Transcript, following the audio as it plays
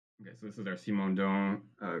Okay, so this is our Simondon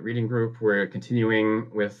reading group. We're continuing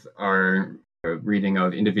with our reading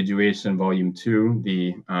of Individuation, Volume 2,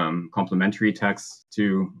 the complementary text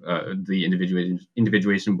to the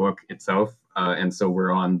Individuation book itself. And so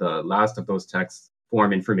we're on the last of those texts,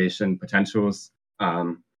 Form, Information, Potentials.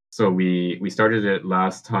 So we started it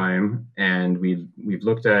last time, and we've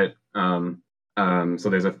looked at, so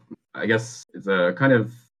there's I guess it's a kind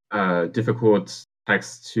of difficult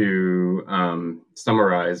text to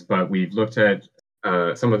summarize, but we've looked at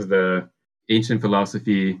some of the ancient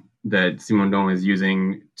philosophy that Simondon is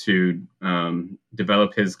using to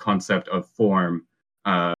develop his concept of form,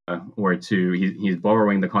 he's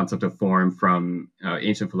borrowing the concept of form from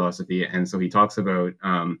ancient philosophy. And so he talks about,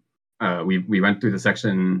 we went through the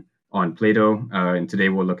section on Plato, and today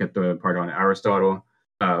we'll look at the part on Aristotle,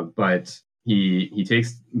 but he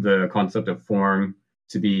takes the concept of form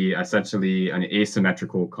to be essentially an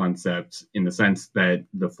asymmetrical concept in the sense that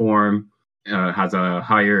the form has a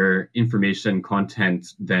higher information content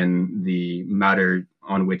than the matter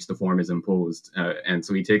on which the form is imposed. And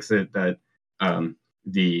so he takes it that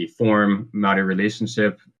the form-matter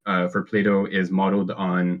relationship for Plato is modeled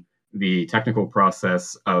on the technical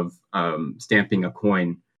process of stamping a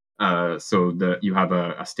coin. So you have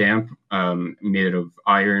a stamp made of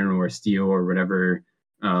iron or steel or whatever,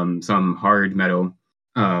 some hard metal,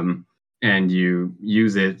 and you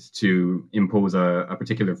use it to impose a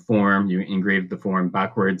particular form. You engrave the form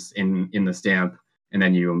backwards in the stamp, and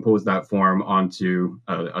then you impose that form onto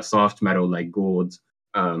a soft metal like gold,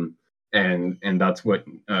 and that's what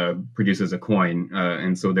produces a coin.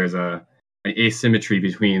 And so there's an asymmetry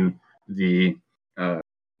between the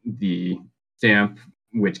stamp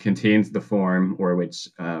which contains the form or which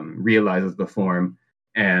realizes the form,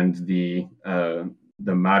 and the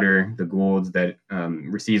matter, the gold that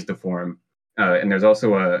receives the form. And there's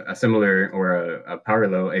also a similar or a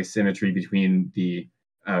parallel asymmetry between the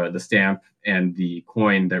stamp and the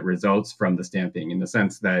coin that results from the stamping, in the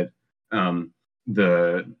sense that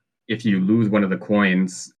if you lose one of the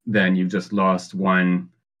coins, then you've just lost one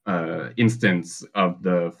instance of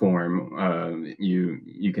the form.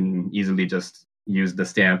 You can easily just use the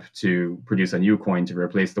stamp to produce a new coin to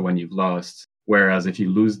replace the one you've lost. Whereas if you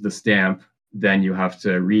lose the stamp, then you have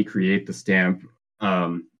to recreate the stamp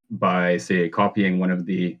by, say, copying one of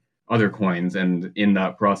the other coins, and in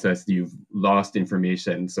that process, you've lost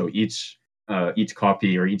information. So each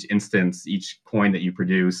copy or each instance, each coin that you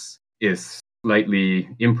produce is slightly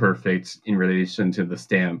imperfect in relation to the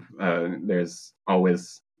stamp. There's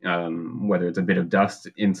always, whether it's a bit of dust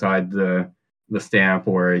inside the stamp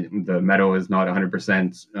or the metal is not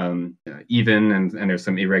 100% even, and there's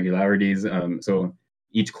some irregularities. So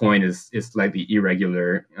each coin is slightly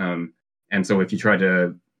irregular. And so if you try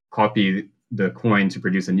to copy the coin to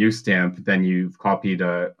produce a new stamp, then you've copied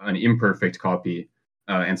an imperfect copy.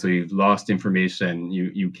 And so you've lost information.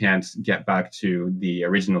 You can't get back to the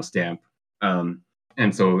original stamp. And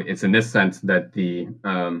so it's in this sense that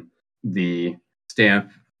the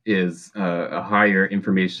stamp is a higher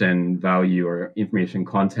information value or information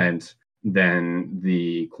content than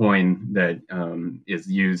the coin that is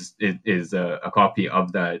used. It is a copy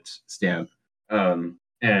of that stamp.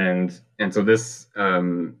 And so this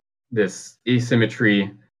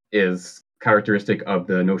asymmetry is characteristic of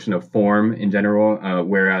the notion of form in general,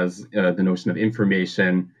 whereas the notion of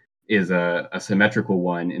information is a symmetrical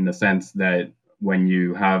one, in the sense that when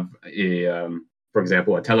you have for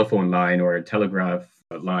example, a telephone line or a telegraph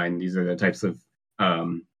line, these are the types of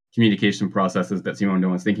communication processes that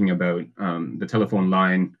Simondon was thinking about. The telephone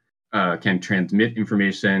line can transmit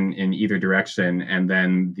information in either direction, and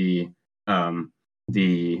then the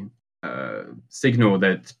signal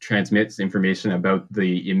that transmits information about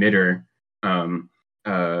the emitter,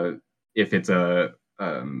 if it's a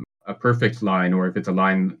perfect line, or if it's a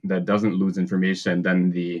line that doesn't lose information,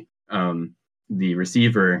 then the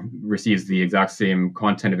receiver receives the exact same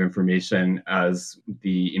content of information as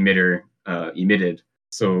the emitter emitted.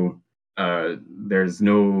 So there's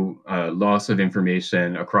no loss of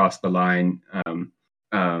information across the line,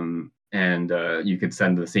 and you could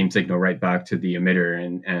send the same signal right back to the emitter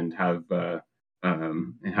and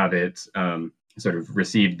have it sort of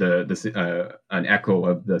receive an echo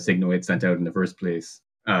of the signal it sent out in the first place.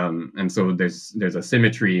 And so there's a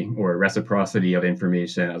symmetry or reciprocity of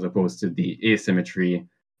information as opposed to the asymmetry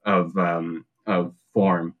of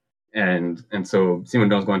form. And so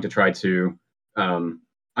Simondon is going to try to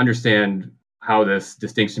understand how this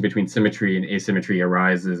distinction between symmetry and asymmetry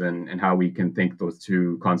arises, and how we can think those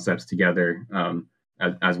two concepts together.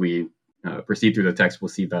 As we proceed through the text, we'll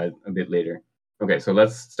see that a bit later. Okay, so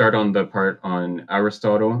let's start on the part on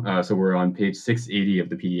Aristotle. So we're on page 680 of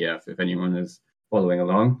the PDF, if anyone is following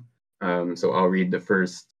along. So I'll read the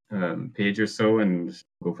first page or so and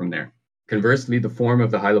go from there. Conversely, the form of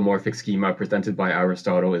the hylomorphic schema presented by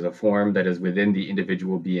Aristotle is a form that is within the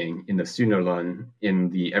individual being, in the synolon, in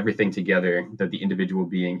the everything together that the individual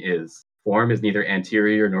being is. Form is neither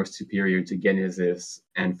anterior nor superior to genesis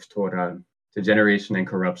and phthora, to generation and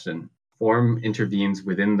corruption. Form intervenes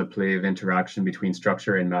within the play of interaction between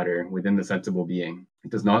structure and matter within the sensible being.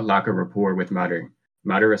 It does not lack a rapport with matter.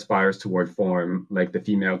 Matter aspires toward form, like the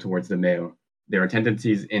female towards the male. There are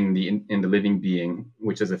tendencies in the living being,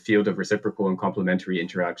 which is a field of reciprocal and complementary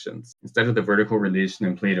interactions. Instead of the vertical relation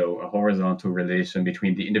in Plato, a horizontal relation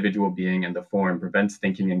between the individual being and the form prevents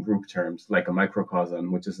thinking in group terms, like a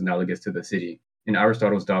microcosm, which is analogous to the city. In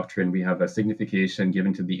Aristotle's doctrine, we have a signification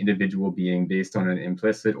given to the individual being based on an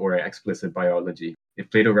implicit or explicit biology. If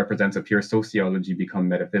Plato represents a pure sociology become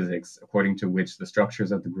metaphysics, according to which the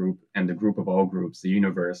structures of the group and the group of all groups, the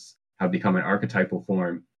universe, have become an archetypal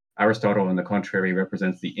form, Aristotle, on the contrary,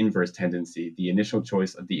 represents the inverse tendency, the initial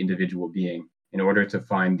choice of the individual being, in order to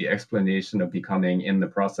find the explanation of becoming in the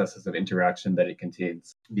processes of interaction that it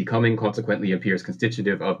contains. Becoming consequently appears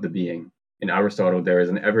constitutive of the being. In Aristotle, there is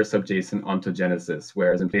an ever subjacent ontogenesis,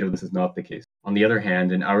 whereas in Plato this is not the case. On the other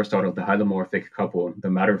hand, in Aristotle, the hylomorphic couple,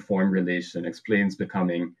 the matter-form relation, explains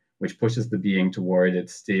becoming, which pushes the being toward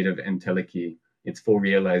its state of entelechy, its full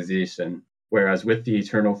realization, whereas with the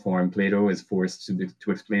eternal form, Plato is forced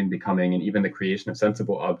to explain becoming and even the creation of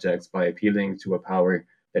sensible objects by appealing to a power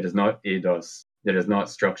that is not eidos, that is not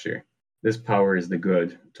structure. This power is the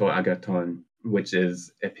good, to agaton, which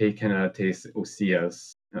is epikenates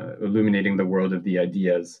osias, illuminating the world of the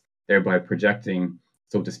ideas, thereby projecting,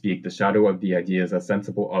 so to speak, the shadow of the ideas as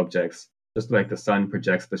sensible objects, just like the sun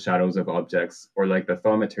projects the shadows of objects, or like the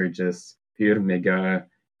thaumaturgis, pyr mega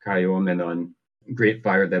kaiomenon, great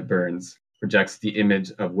fire that burns, projects the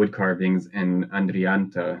image of wood carvings in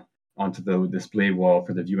Andrianta onto the display wall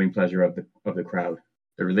for the viewing pleasure of the crowd.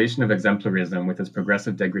 The relation of exemplarism with its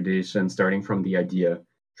progressive degradation starting from the idea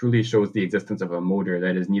truly shows the existence of a motor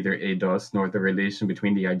that is neither eidos nor the relation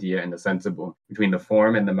between the idea and the sensible, between the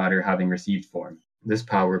form and the matter having received form. This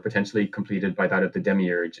power, potentially completed by that of the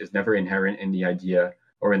demiurge, is never inherent in the idea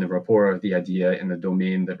or in the rapport of the idea in the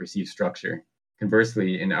domain that receives structure.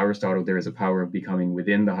 Conversely, in Aristotle, there is a power of becoming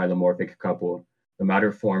within the hylomorphic couple. The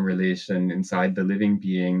matter-form relation inside the living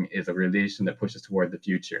being is a relation that pushes toward the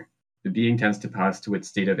future. The being tends to pass to its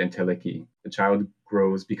state of entelechy. The child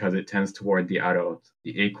grows because it tends toward the adult.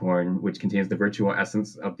 The acorn, which contains the virtual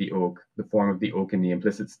essence of the oak, the form of the oak in the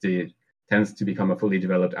implicit state, tends to become a fully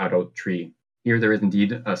developed adult tree. Here there is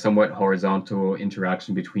indeed a somewhat horizontal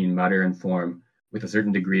interaction between matter and form, with a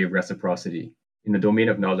certain degree of reciprocity. In the domain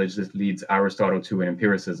of knowledge, this leads Aristotle to an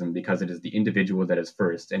empiricism because it is the individual that is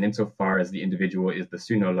first, and insofar as the individual is the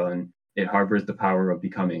synolon, it harbors the power of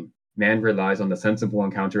becoming. Man relies on the sensible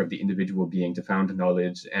encounter of the individual being to found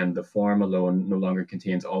knowledge, and the form alone no longer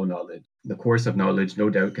contains all knowledge. The course of knowledge no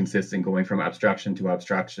doubt consists in going from abstraction to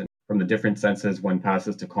abstraction. From the different senses one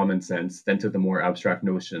passes to common sense, then to the more abstract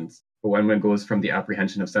notions. But when one goes from the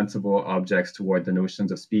apprehension of sensible objects toward the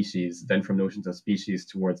notions of species, then from notions of species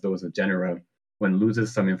towards those of genera, one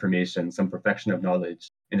loses some information, some perfection of knowledge.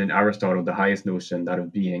 And in Aristotle, the highest notion, that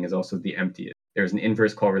of being, is also the emptiest. There is an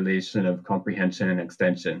inverse correlation of comprehension and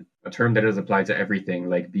extension. A term that is applied to everything,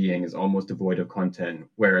 like being, is almost devoid of content,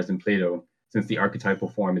 whereas in Plato, since the archetypal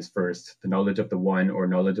form is first, the knowledge of the one or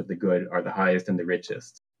knowledge of the good are the highest and the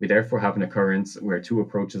richest. We therefore have an occurrence where two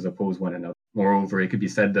approaches oppose one another. Moreover, it could be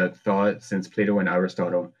said that thought, since Plato and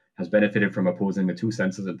Aristotle, has benefited from opposing the two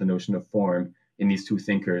senses of the notion of form in these two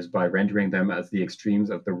thinkers by rendering them as the extremes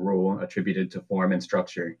of the role attributed to form and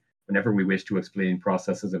structure whenever we wish to explain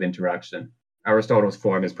processes of interaction. Aristotle's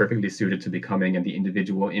form is perfectly suited to becoming and the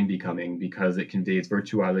individual in becoming because it conveys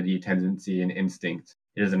virtuality, tendency, and instinct.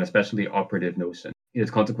 It is an especially operative notion. It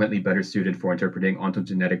is consequently better suited for interpreting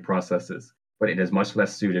ontogenetic processes, but it is much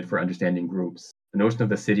less suited for understanding groups. The notion of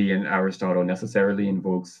the city in Aristotle necessarily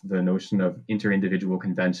invokes the notion of interindividual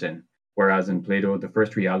convention, whereas in Plato, the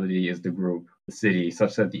first reality is the group, the city,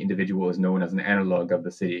 such that the individual is known as an analog of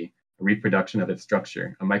the city, a reproduction of its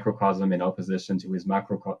structure, a microcosm in opposition to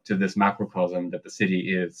this macrocosm that the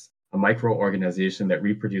city is, a microorganization that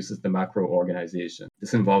reproduces the macroorganization.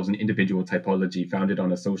 This involves an individual typology founded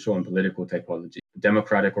on a social and political typology. The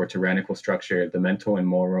democratic or tyrannical structure, the mental and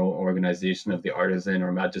moral organization of the artisan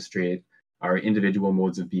or magistrate are individual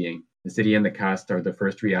modes of being. The city and the caste are the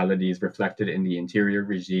first realities reflected in the interior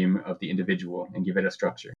regime of the individual and give it a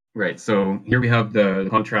structure. Right. So here we have the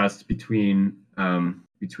contrast between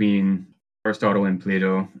Aristotle and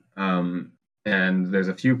Plato. And there's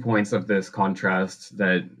a few points of this contrast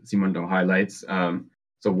that Simondon highlights.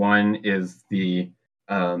 So one is the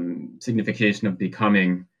signification of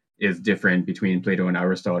becoming is different between Plato and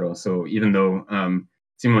Aristotle. So even though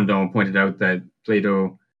Simondon pointed out that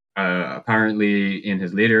Plato apparently in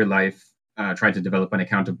his later life tried to develop an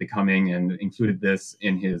account of becoming and included this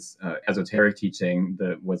in his esoteric teaching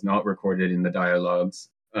that was not recorded in the dialogues.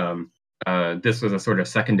 This was a sort of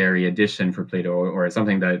secondary addition for Plato, or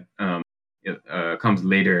something that comes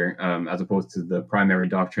later, as opposed to the primary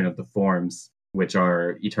doctrine of the forms, which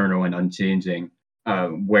are eternal and unchanging.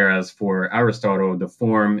 Whereas for Aristotle, the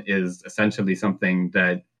form is essentially something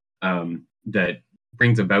that that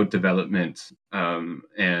brings about development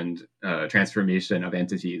and transformation of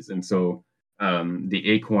entities. And so the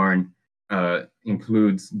acorn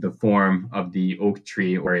includes the form of the oak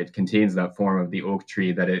tree, or it contains that form of the oak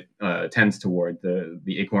tree that it tends toward.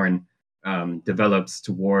 The acorn develops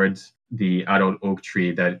towards the adult oak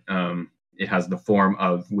tree that it has the form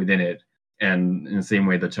of within it. And in the same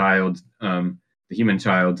way, the human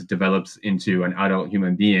child develops into an adult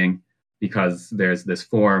human being because there's this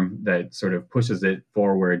form that sort of pushes it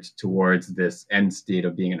forward towards this end state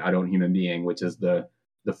of being an adult human being, which is the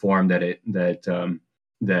form that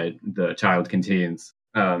the child contains.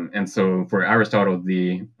 And so for Aristotle,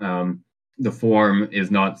 the form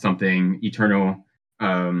is not something eternal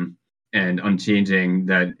and unchanging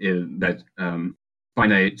that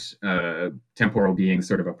finite temporal beings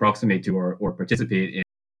sort of approximate to or participate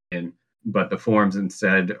in, but the forms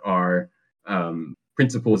instead are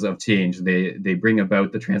principles of change. They bring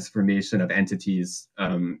about the transformation of entities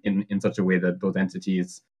in such a way that those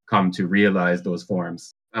entities come to realize those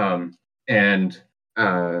forms. And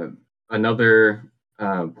another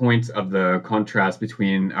point of the contrast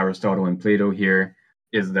between Aristotle and Plato here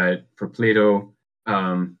is that for Plato,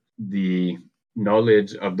 the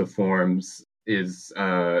knowledge of the forms is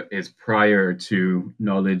prior to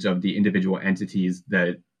knowledge of the individual entities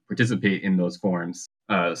that participate in those forms.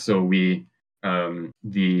 So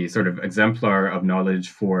the sort of exemplar of knowledge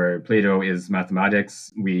for Plato is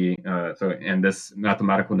mathematics. And this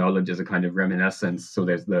mathematical knowledge is a kind of reminiscence. So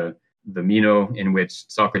there's the Meno, in which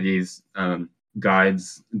Socrates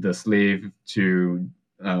guides the slave to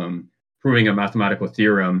proving a mathematical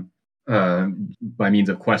theorem by means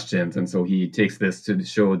of questions. And so he takes this to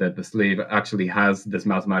show that the slave actually has this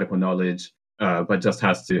mathematical knowledge, but just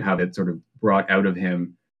has to have it sort of brought out of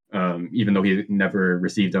him, even though he never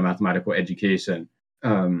received a mathematical education.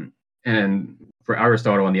 And for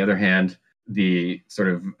Aristotle, on the other hand, the sort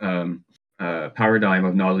of paradigm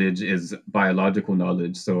of knowledge is biological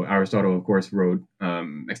knowledge. So Aristotle, of course, wrote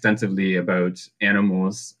extensively about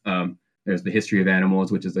animals. There's the History of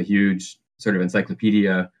Animals, which is a huge sort of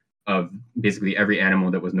encyclopedia of basically every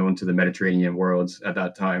animal that was known to the Mediterranean world at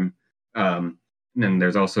that time. And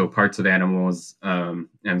there's also Parts of Animals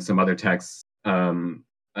and some other texts on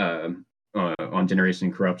generation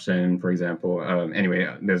and corruption, for example. Anyway,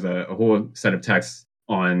 there's a whole set of texts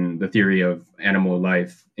on the theory of animal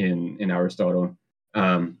life in Aristotle.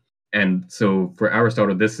 And so for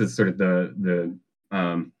Aristotle, this is sort of the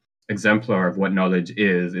exemplar of what knowledge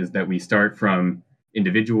is that we start from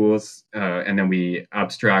individuals and then we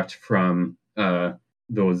abstract from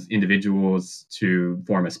those individuals to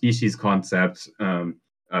form a species concept,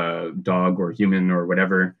 dog or human or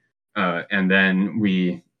whatever. And then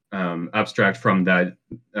we abstract from that,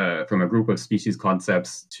 from a group of species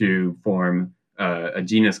concepts to form a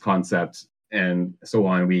genus concept, and so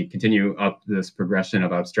on. We continue up this progression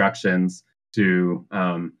of abstractions to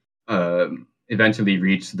eventually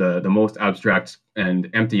reach the most abstract and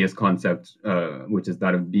emptiest concept, which is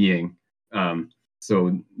that of being.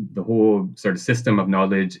 So the whole sort of system of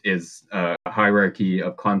knowledge is a hierarchy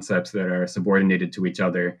of concepts that are subordinated to each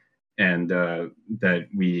other, and that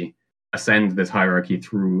we ascend this hierarchy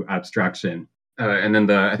through abstraction. And then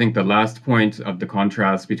I think the last point of the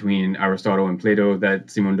contrast between Aristotle and Plato that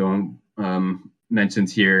Simondon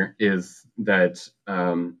mentions here is that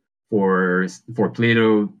for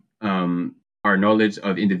Plato, our knowledge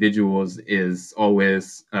of individuals is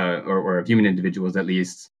always, or of human individuals at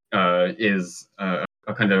least, is a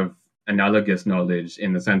kind of analogous knowledge,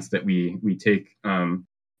 in the sense that we take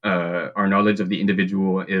our knowledge of the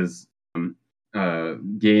individual is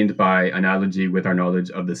gained by analogy with our knowledge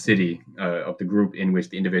of the city, of the group in which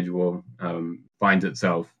the individual finds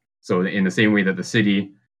itself. So in the same way that the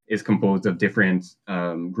city is composed of different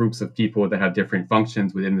groups of people that have different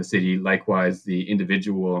functions within the city, likewise the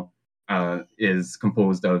individual is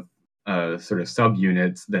composed of sort of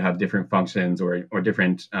subunits that have different functions or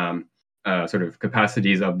different sort of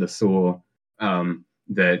capacities of the soul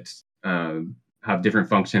that have different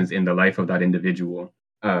functions in the life of that individual.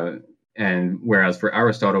 And whereas for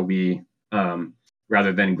Aristotle, we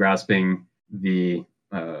rather than grasping the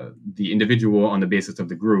individual on the basis of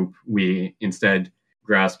the group, we instead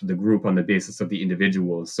grasp the group on the basis of the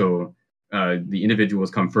individual. So the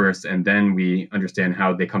individuals come first, and then we understand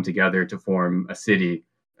how they come together to form a city.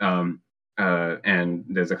 And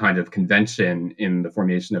there's a kind of convention in the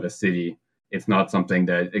formation of a city. It's not something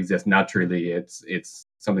that exists naturally. It's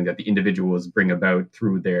something that the individuals bring about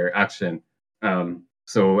through their action.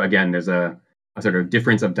 So again, there's a sort of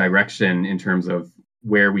difference of direction in terms of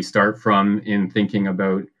where we start from in thinking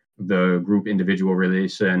about the group individual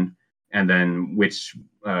relation, and then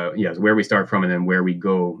where we start from, and then where we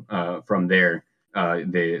go from there.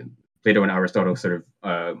 Plato and Aristotle sort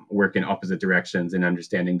of work in opposite directions in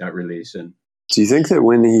understanding that relation. Do you think that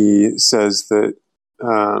when he says that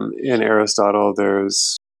in Aristotle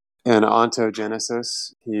there's an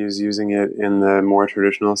ontogenesis, he's using it in the more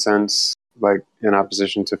traditional sense, like in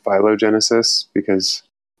opposition to phylogenesis? Because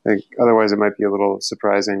I think otherwise it might be a little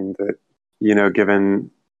surprising that, given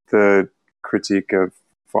the critique of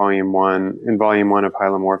Volume 1 of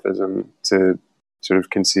Hylomorphism, to sort of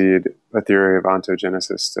concede a theory of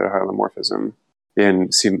ontogenesis to hylomorphism in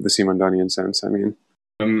the Simondonian sense, I mean.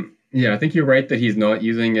 I think you're right that he's not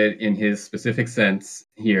using it in his specific sense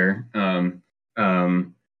here. I'm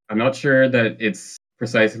not sure that it's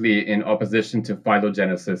precisely in opposition to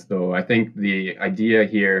phylogenesis, though. I think the idea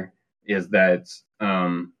here is that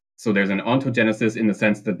so there's an ontogenesis in the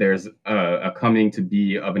sense that there's a coming to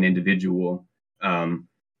be of an individual.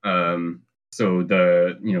 So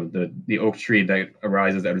the oak tree that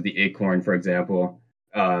arises out of the acorn, for example.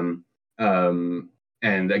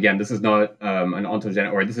 And again, this is not an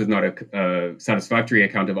ontogenesis, or this is not a satisfactory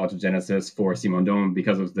account of ontogenesis for Simondon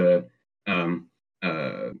because of the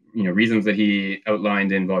reasons that he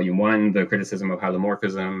outlined in Volume 1, the criticism of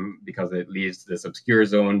hylomorphism, because it leaves this obscure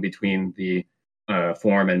zone between the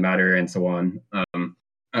form and matter and so on.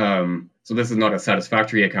 So this is not a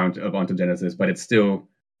satisfactory account of ontogenesis, but it's still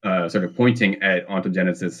sort of pointing at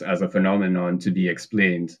ontogenesis as a phenomenon to be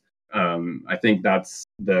explained. I think that's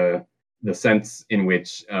the sense in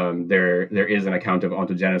which there is an account of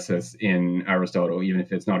ontogenesis in Aristotle, even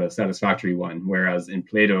if it's not a satisfactory one. Whereas in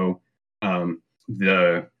Plato,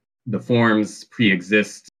 the forms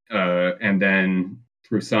pre-exist, and then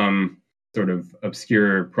through some sort of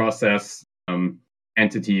obscure process,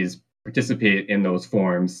 entities participate in those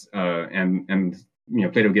forms, and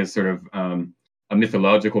Plato gives sort of a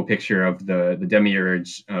mythological picture of the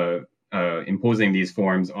demiurge imposing these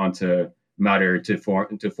forms onto matter to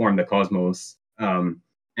form the cosmos.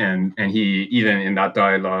 And he, even in that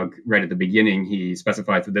dialogue right at the beginning, he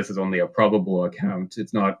specifies that this is only a probable account.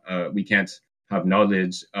 It's not, we can't have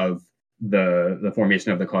knowledge of the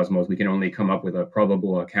formation of the cosmos. We can only come up with a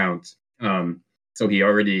probable account. So he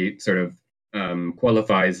already sort of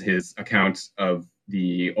qualifies his account of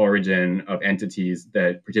the origin of entities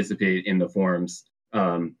that participate in the forms.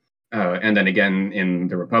 And then again, in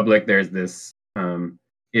the Republic, there's this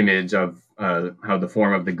image of how the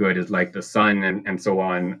form of the good is like the sun, and so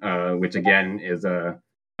on, which again is a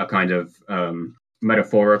kind of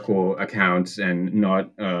metaphorical account and not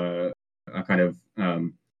a kind of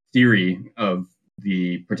theory of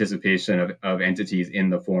the participation of entities in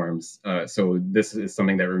the forms. So this is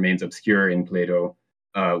something that remains obscure in Plato,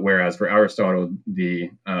 whereas for Aristotle, the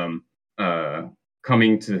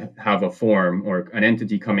coming to have a form, or an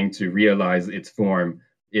entity coming to realize its form,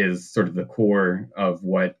 is sort of the core of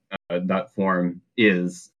what that form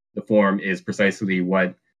is. The form is precisely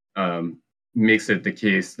what makes it the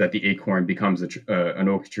case that the acorn becomes an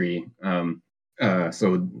oak tree.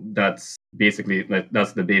 So that's basically,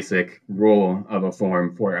 that's the basic role of a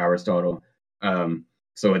form for Aristotle.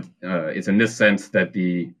 So it's in this sense that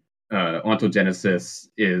the ontogenesis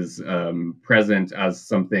is present as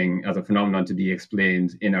a phenomenon to be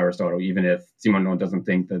explained in Aristotle, even if Simondon doesn't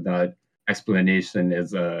think that explanation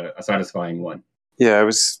is a satisfying one. Yeah, I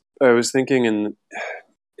was thinking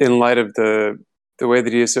in light of the way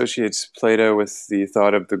that he associates Plato with the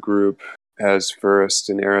thought of the group as first,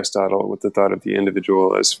 and Aristotle with the thought of the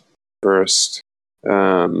individual as first,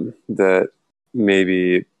 that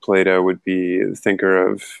maybe Plato would be the thinker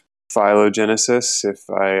of phylogenesis, if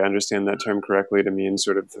I understand that term correctly, to mean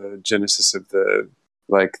sort of the genesis of the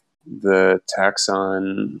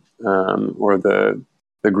taxon, or the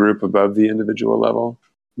group above the individual level.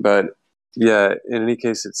 But yeah, in any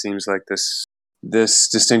case, it seems like this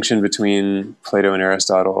distinction between Plato and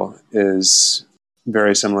Aristotle is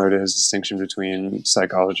very similar to his distinction between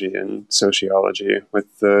psychology and sociology,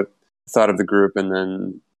 with the thought of the group and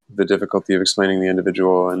then the difficulty of explaining the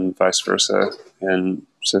individual and vice versa in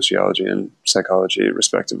sociology and psychology,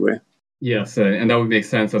 respectively. Yes, and that would make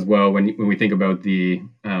sense as well when we think about the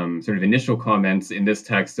sort of initial comments in this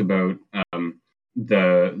text about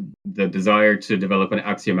the desire to develop an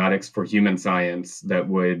axiomatics for human science that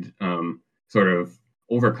would sort of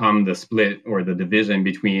overcome the split or the division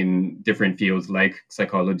between different fields like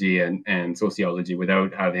psychology and sociology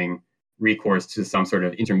without having recourse to some sort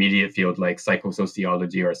of intermediate field like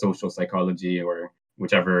psychosociology or social psychology or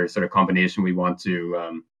whichever sort of combination we want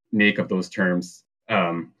to make of those terms.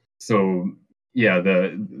 So yeah,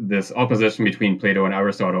 this opposition between Plato and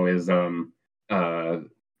Aristotle is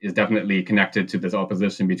definitely connected to this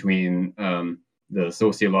opposition between the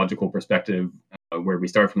sociological perspective, where we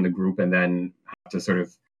start from the group and then have to sort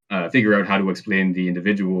of figure out how to explain the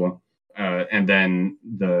individual, and then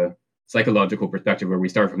the psychological perspective, where we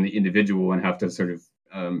start from the individual and have to sort of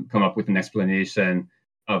come up with an explanation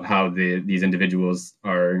of how these individuals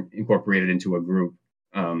are incorporated into a group.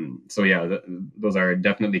 So yeah, those are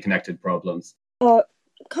definitely connected problems.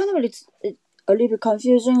 Kind of it's a little bit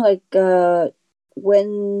confusing. Like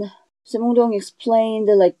when Simondong explained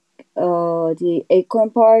the acorn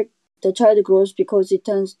part, the child grows because it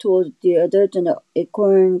turns toward the adult, and the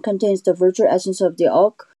acorn contains the virtual essence of the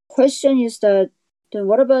oak. Question is that then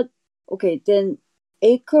what about then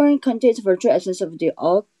acorn contains virtual essence of the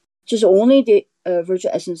oak, just only the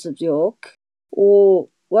virtual essence of the oak, or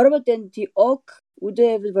what about then the oak would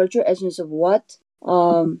have the virtual essence of what?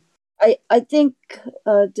 I think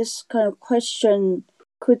this kind of question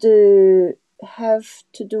could have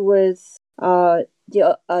to do with the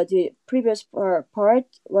previous part.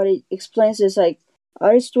 What it explains is like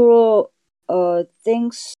Aristotle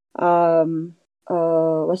thinks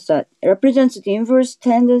what's that? It represents the inverse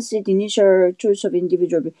tendency, the initial choice of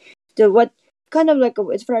individual. The what kind of like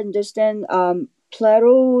as far as I understand,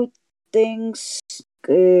 Plato thinks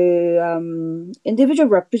individual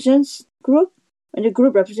represents group, and the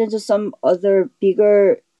group represents some other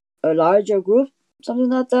bigger, larger group, something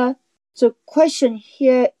like that. So question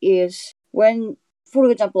here is when, for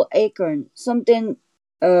example, acorn, something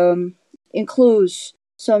includes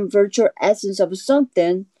some virtual essence of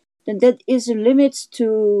something, then that is limits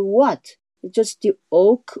to what? Just the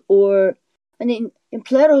oak, or and in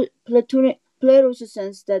Plato's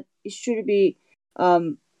sense that it should be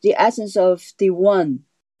the essence of the one.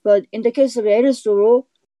 But in the case of Aristotle,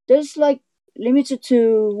 there's like limited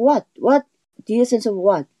to what? What the essence of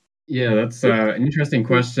what? Yeah, that's an interesting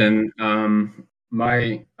question.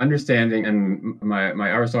 My understanding, and my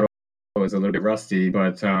Aristotle is a little bit rusty,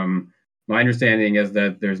 but my understanding is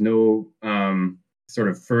that there's no sort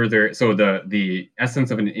of further. So the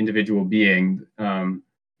essence of an individual being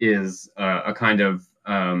is a kind of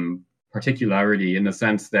particularity in the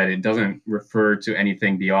sense that it doesn't refer to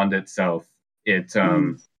anything beyond itself. It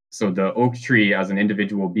so the oak tree as an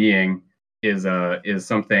individual being is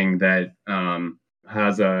something that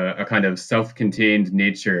has a kind of self-contained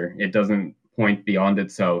nature. It doesn't point beyond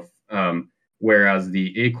itself, whereas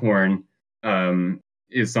the acorn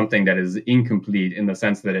is something that is incomplete in the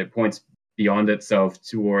sense that it points beyond itself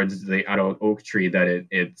towards the adult oak tree that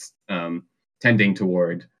it's tending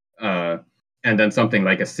toward. And then something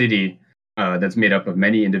like a city that's made up of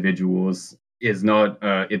many individuals is not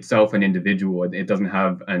itself an individual. It doesn't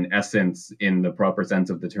have an essence in the proper sense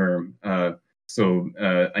of the term. So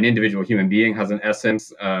an individual human being has an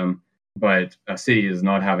essence, but a city does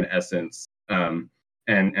not have an essence.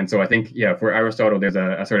 And so I think, yeah, for Aristotle, there's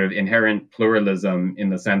a sort of inherent pluralism in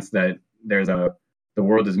the sense that the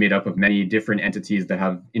world is made up of many different entities that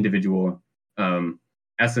have individual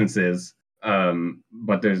essences,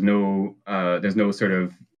 but there's no sort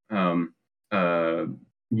of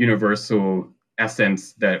universal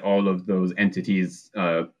essence that all of those entities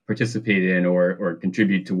participate in or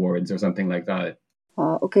contribute towards or something like that.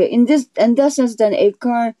 Okay, in that sense, then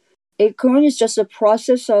acorn is just a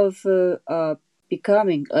process of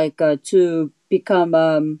becoming, like to become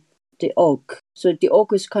the oak. So the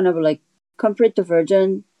oak is kind of like complete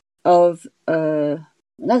version of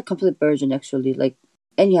not complete version actually, like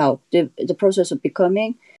anyhow the process of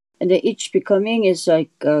becoming, and then each becoming is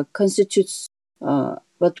like constitutes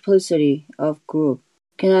multiplicity of group.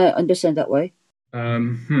 Can I understand that way?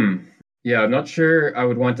 Yeah, I'm not sure I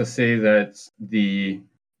would want to say that the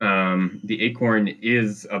acorn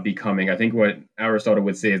is a becoming. I think what Aristotle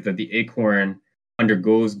would say is that the acorn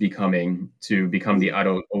undergoes becoming to become the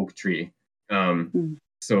adult oak tree.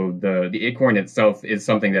 So the acorn itself is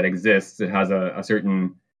something that exists. It has a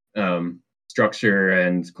certain structure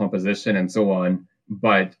and composition and so on,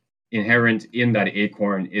 but inherent in that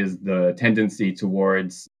acorn is the tendency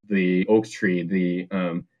towards the oak tree,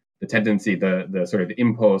 tendency, the sort of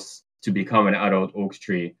impulse to become an adult oak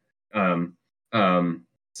tree.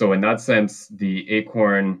 So in that sense, the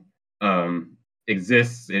acorn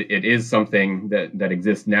exists. It is something that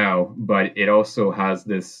exists now, but it also has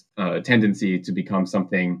this tendency to become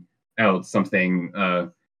something else, something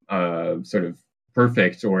sort of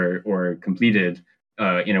perfect or completed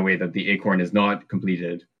in a way that the acorn is not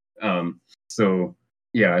completed. So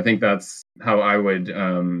yeah, I think that's how I would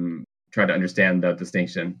try to understand that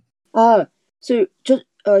distinction. So just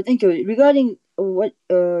thank you regarding what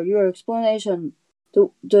your explanation.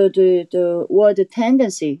 The word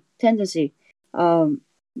tendency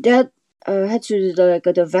that had to do like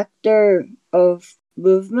the vector of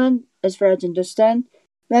movement as far as I understand.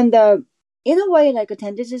 When the in a way like a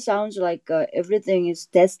tendency sounds like everything is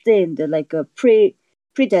destined, like a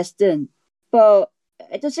predestined, but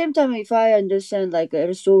at the same time, if I understand like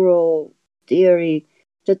Aristotle theory,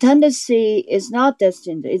 the tendency is not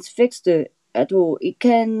destined; it's fixed at all. It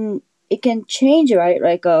can change, right?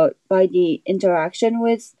 Like by the interaction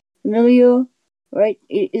with milieu, right?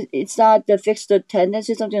 It's not the fixed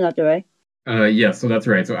tendency, something like that, right? Yes, so that's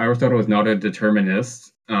right. So Aristotle is not a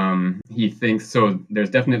determinist. He thinks so. There's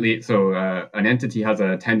definitely an entity has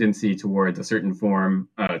a tendency towards a certain form,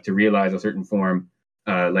 to realize a certain form,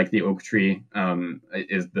 like the oak tree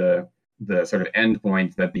is the sort of end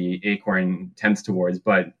point that the acorn tends towards.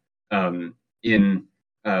 But in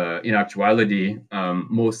in actuality,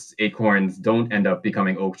 most acorns don't end up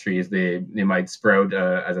becoming oak trees. They might sprout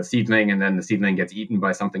as a seedling, and then the seedling gets eaten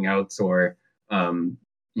by something else, or doesn't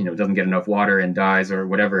get enough water and dies, or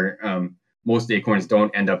whatever. Most acorns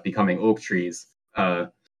don't end up becoming oak trees.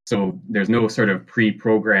 So there's no sort of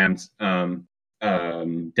pre-programmed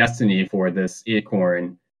destiny for this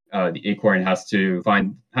acorn. The acorn has to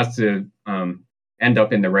end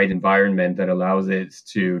up in the right environment that allows it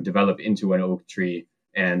to develop into an oak tree,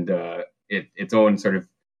 and its own sort of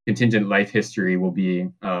contingent life history will be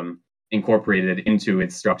incorporated into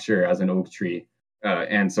its structure as an oak tree.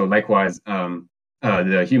 And so likewise,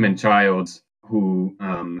 the human child who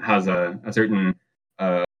has a certain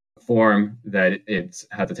form that it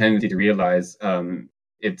has a tendency to realize,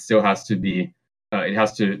 it still has to be,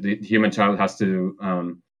 the human child has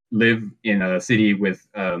to live in a city with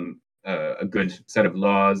a good set of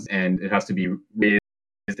laws, and it has to be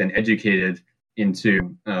raised and educated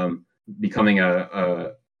into becoming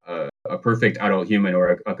a perfect adult human,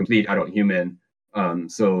 or a complete adult human.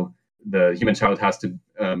 So the human child has to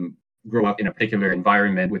grow up in a particular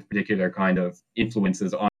environment with particular kind of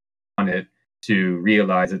influences on it to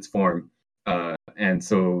realize its form. And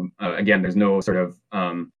so, again, there's no sort of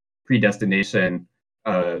predestination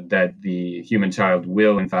that the human child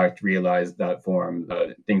will, in fact, realize that form.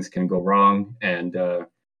 Things can go wrong, and the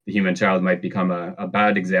human child might become a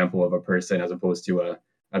bad example of a person as opposed to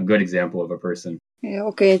a good example of a person. Yeah,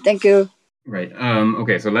 okay, thank you. Right.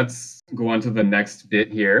 Okay, so let's go on to the next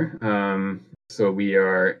bit here. So we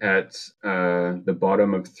are at the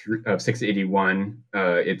bottom of 681.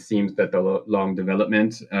 It seems that the long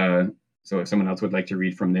development. So if someone else would like to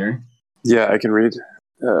read from there. Yeah, I can read.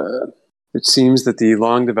 It seems that the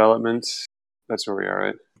long development, that's where we are,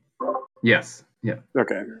 right? Yes. Yeah.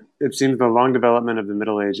 Okay. It seems the long development of the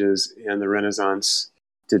Middle Ages and the Renaissance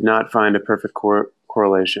did not find a perfect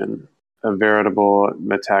correlation, a veritable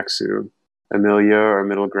metaxu, a milieu or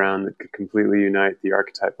middle ground that could completely unite the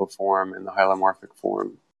archetypal form and the hylomorphic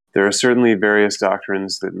form. There are certainly various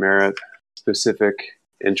doctrines that merit specific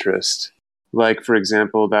interest, like, for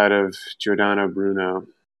example, that of Giordano Bruno,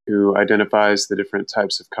 who identifies the different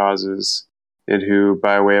types of causes and who,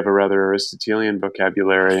 by way of a rather Aristotelian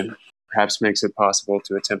vocabulary, perhaps makes it possible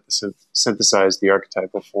to attempt to synthesize the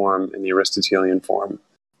archetypal form in the Aristotelian form.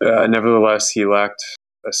 Nevertheless, he lacked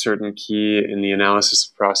a certain key in the analysis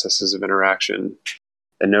of processes of interaction,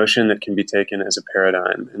 a notion that can be taken as a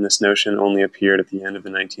paradigm, and this notion only appeared at the end of the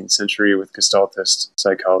 19th century with Gestaltist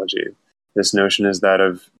psychology. This notion is that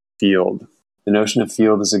of field. The notion of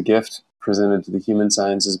field is a gift presented to the human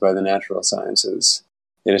sciences by the natural sciences.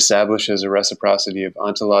 It establishes a reciprocity of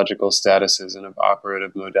ontological statuses and of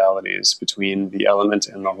operative modalities between the element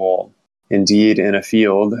and the whole. Indeed, in a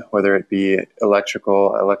field, whether it be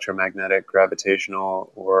electrical, electromagnetic,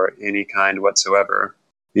 gravitational, or any kind whatsoever,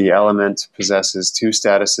 the element possesses two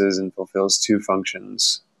statuses and fulfills two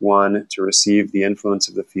functions. One, to receive the influence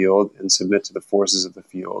of the field and submit to the forces of the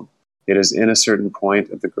field. It is in a certain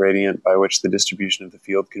point of the gradient by which the distribution of the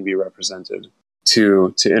field can be represented.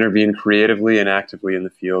 Two, to intervene creatively and actively in the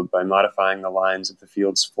field by modifying the lines of the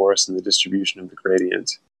field's force and the distribution of the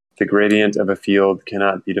gradient. The gradient of a field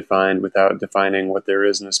cannot be defined without defining what there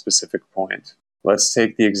is in a specific point. Let's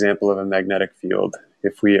take the example of a magnetic field.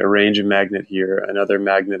 if we arrange a magnet here, another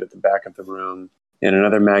magnet at the back of the room, and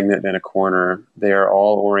another magnet in a corner, they are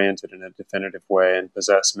all oriented in a definitive way and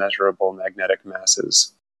possess measurable magnetic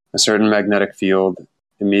masses. A certain magnetic field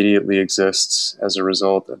immediately exists as a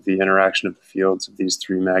result of the interaction of the fields of these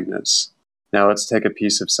three magnets. Now let's take a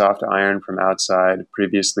piece of soft iron from outside,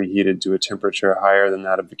 previously heated to a temperature higher than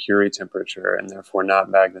that of the Curie temperature and therefore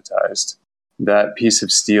not magnetized. That piece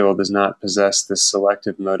of steel does not possess this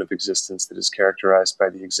selective mode of existence that is characterized by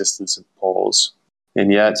the existence of poles.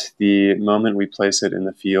 And yet, the moment we place it in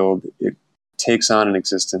the field, it takes on an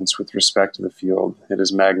existence with respect to the field. It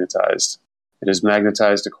is magnetized. It is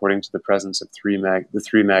magnetized according to the presence of the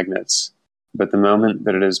three magnets. But the moment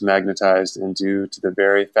that it is magnetized, and due to the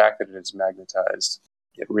very fact that it is magnetized,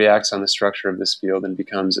 it reacts on the structure of this field and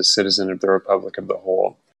becomes a citizen of the Republic of the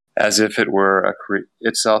Whole, as if it were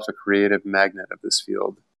itself a creative magnet of this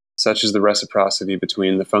field. Such is the reciprocity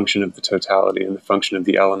between the function of the totality and the function of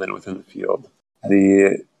the element within the field.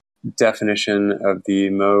 The definition of the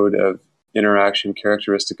mode of interaction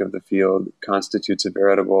characteristic of the field constitutes a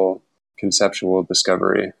veritable conceptual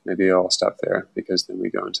discovery. Maybe I'll stop there because then we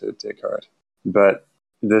go into Descartes. But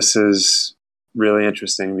this is really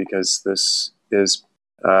interesting because this is,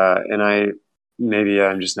 and I'm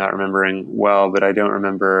just not remembering well, but I don't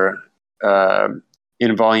remember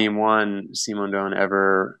in Volume 1, Simondon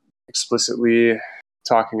ever explicitly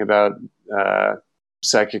talking about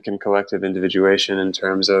psychic and collective individuation in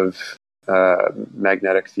terms of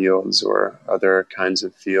magnetic fields or other kinds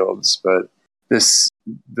of fields. But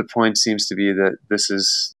the point seems to be that this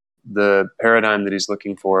is the paradigm that he's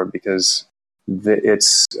looking for because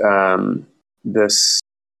it's this,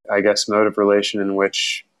 I guess, mode of relation in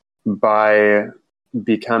which by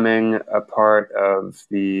becoming a part of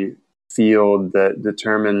the field that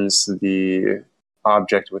determines the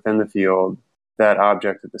object within the field, that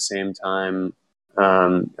object at the same time,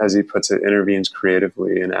 as he puts it, intervenes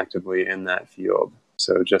creatively and actively in that field.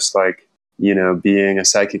 So just like, being a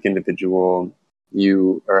psychic individual,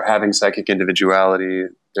 you are having psychic individuality,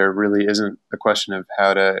 there really isn't a question of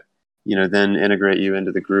how to, then integrate you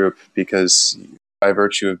into the group, because by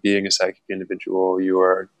virtue of being a psychic individual, you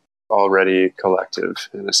are already collective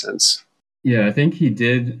in a sense. Yeah, I think he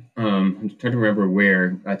did. I'm trying to remember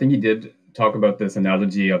where. I think he did talk about this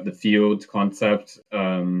analogy of the field concept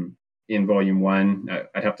in Volume 1.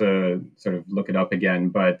 I'd have to sort of look it up again.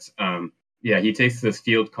 But he takes this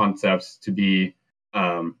field concept to be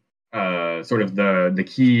sort of the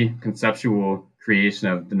key conceptual creation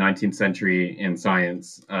of the 19th century in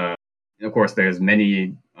science. Of course, there's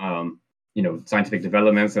many scientific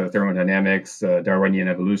developments, thermodynamics, Darwinian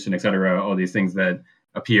evolution, etc., all these things that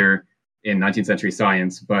appear in 19th century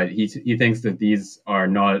science, but he thinks that these are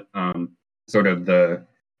not sort of the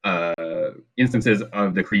instances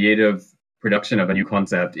of the creative production of a new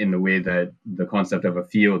concept in the way that the concept of a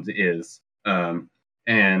field is. So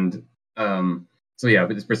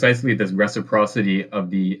it's precisely this reciprocity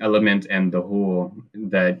of the element and the whole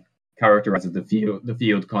that characterizes the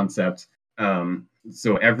field concept.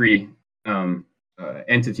 So every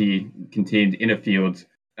entity contained in a field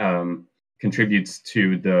contributes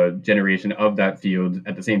to the generation of that field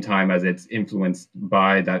at the same time as it's influenced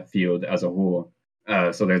by that field as a whole.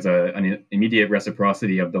 So there's an immediate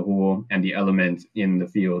reciprocity of the whole and the element in the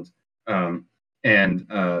field.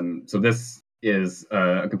 So this is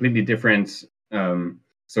a completely different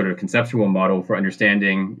sort of conceptual model for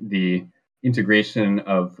understanding the integration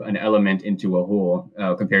of an element into a whole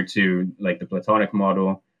compared to like the Platonic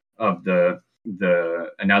model of the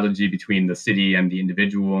analogy between the city and the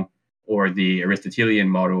individual, or the Aristotelian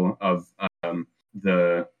model of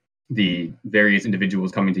the various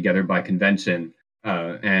individuals coming together by convention.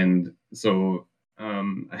 I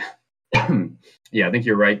think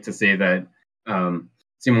you're right to say that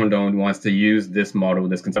Simondon wants to use this model,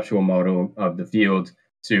 this conceptual model of the field,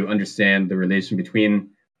 to understand the relation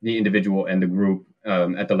between the individual and the group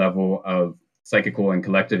at the level of psychical and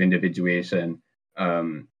collective individuation.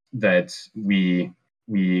 That we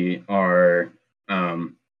are.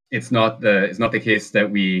 It's not the case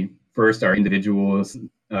that we first are individuals,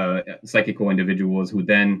 psychical individuals who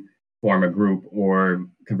then form a group, or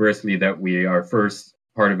conversely that we are first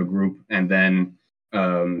part of a group and then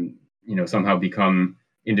somehow become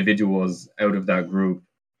individuals out of that group.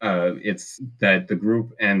 It's that the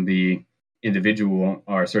group and the individual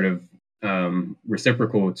are sort of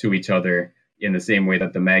reciprocal to each other in the same way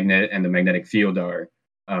that the magnet and the magnetic field are.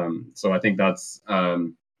 So I think that's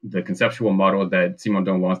the conceptual model that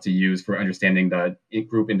Simondon wants to use for understanding that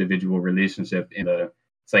group-individual relationship in the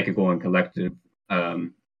psychical and collective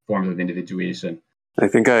forms of individuation. I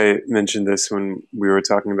think I mentioned this when we were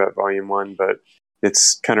talking about Volume 1, but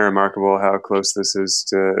it's kind of remarkable how close this is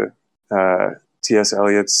to T.S.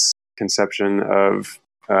 Eliot's conception of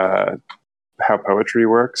how poetry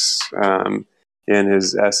works in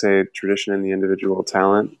his essay Tradition and the Individual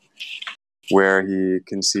Talent, where he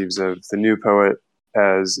conceives of the new poet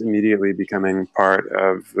as immediately becoming part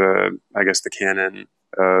of the canon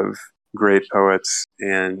of great poets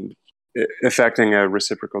and effecting a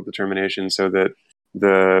reciprocal determination, so that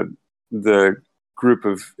the group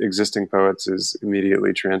of existing poets is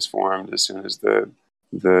immediately transformed as soon as the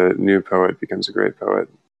new poet becomes a great poet.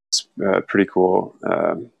 It's a pretty cool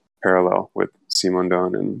parallel with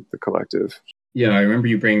Simondon and the collective. Yeah, I remember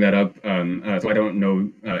you bringing that up. So I don't know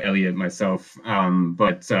Eliot myself,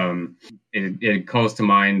 but it calls to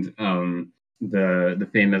mind the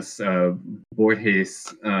famous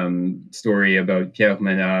Borges story about Pierre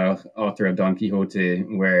Menard, author of Don Quixote,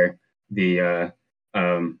 where a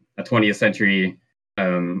 20th century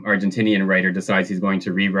Argentinian writer decides he's going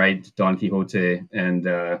to rewrite Don Quixote, and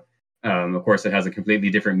of course it has a completely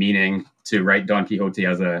different meaning to write Don Quixote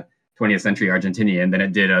as a 20th century Argentinian than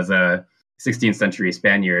it did as a 16th century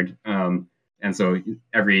Spaniard. And so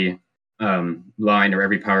every line or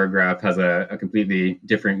every paragraph has a completely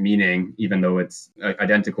different meaning, even though it's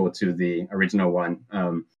identical to the original one.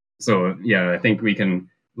 So yeah, I think we can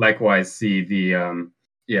likewise see the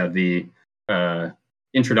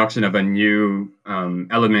introduction of a new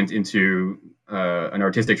element into an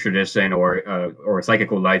artistic tradition or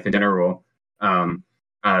psychical life in general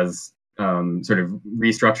as sort of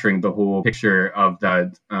restructuring the whole picture of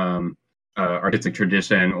that artistic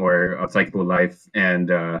tradition or of psychical life. And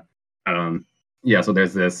so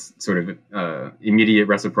there's this sort of immediate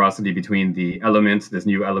reciprocity between the element, this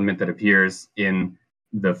new element that appears in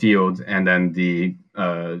the field, and then the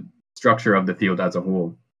structure of the field as a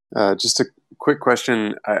whole. Just a quick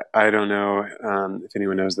question. I don't know if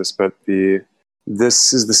anyone knows this, but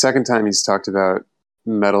this is the second time he's talked about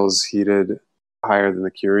metals heated higher than the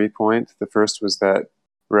Curie point. The first was that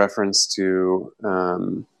reference to I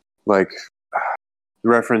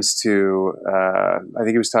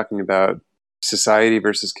think he was talking about society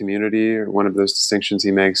versus community, or one of those distinctions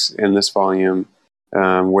he makes in this volume,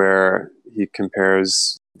 where he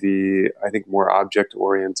compares I think more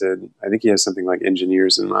object-oriented, I think he has something like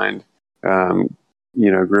engineers in mind,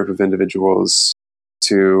 group of individuals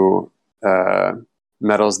to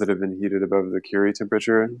metals that have been heated above the Curie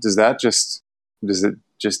temperature. Does it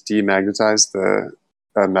just demagnetize the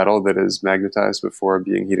metal that is magnetized before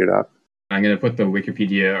being heated up? I'm going to put the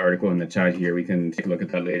Wikipedia article in the chat here. We can take a look at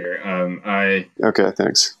that later. Okay,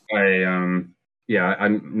 thanks. I'm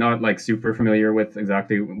not super familiar with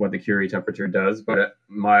exactly what the Curie temperature does, but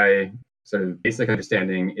my sort of basic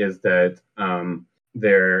understanding is that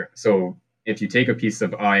so if you take a piece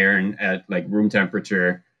of iron at room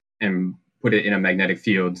temperature and put it in a magnetic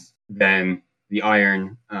field, then the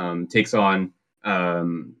iron takes on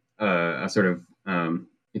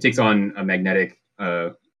it takes on a magnetic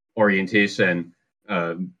orientation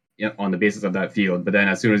on the basis of that field. But then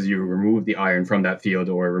as soon as you remove the iron from that field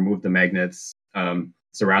or remove the magnets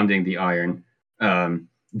surrounding the iron,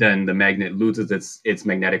 then the magnet loses its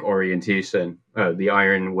magnetic orientation. The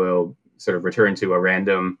iron will sort of return to a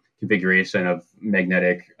random configuration of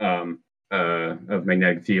magnetic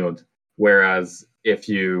field. Whereas if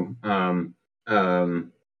you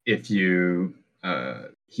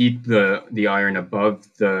heat the iron above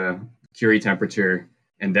the Curie temperature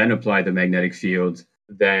and then apply the magnetic field,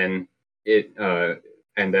 then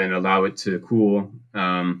and then allow it to cool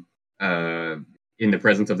in the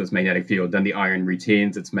presence of this magnetic field, then the iron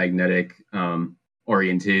retains its magnetic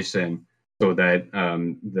orientation, so that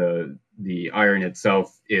the iron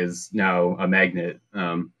itself is now a magnet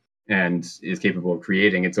and is capable of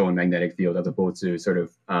creating its own magnetic field, as opposed to sort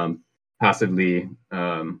of passively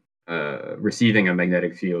receiving a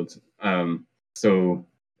magnetic field. So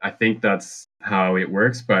I think that's how it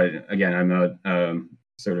works, but again, I'm not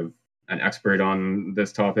sort of an expert on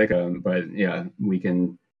this topic. But yeah, we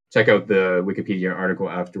can check out the Wikipedia article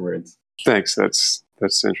afterwards. Thanks. That's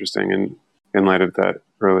interesting, and in light of that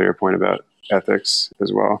earlier point about ethics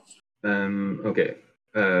as well. Okay.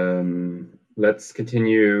 Let's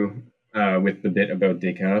continue with the bit about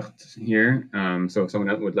Descartes here. So if someone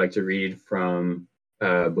else would like to read from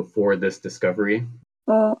Before This Discovery.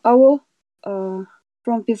 I will.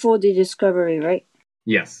 From Before the Discovery, right?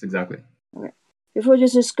 Yes, exactly. Okay. Before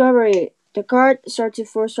this discovery, Descartes searched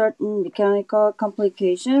for certain mechanical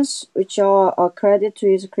complications, which are a credit to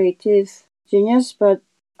his creative genius, but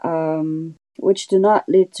which do not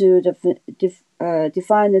lead to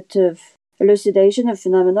definitive elucidation of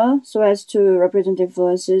phenomena, so as to represent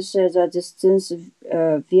influences at a distance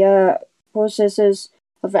via processes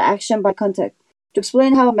of action by contact. To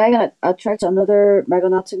explain how a magnet attracts another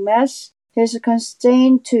magnetic mass, here's a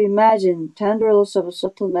constraint to imagine tendrils of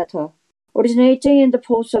subtle matter. Originating in the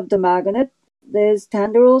poles of the magnet, these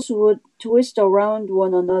tendrils would twist around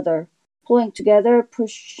one another, pulling together,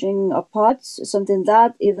 pushing apart, something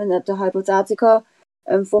that, even at the hypothetical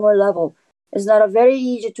and formal level, is not very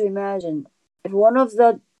easy to imagine. If one of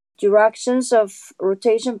the directions of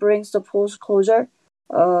rotation brings the poles closer.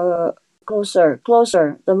 The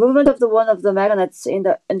movement of the one of the magnets in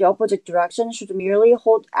the opposite direction should merely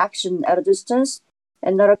hold action at a distance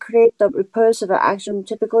and not create the repulsive action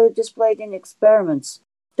typically displayed in experiments.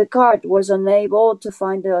 Descartes was unable to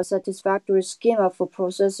find a satisfactory schema for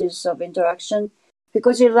processes of interaction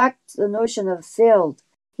because he lacked the notion of field.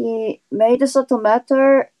 He made the subtle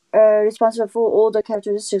matter responsible for all the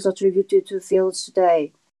characteristics attributed to fields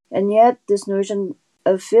today, and yet this notion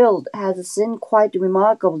of field has seen quite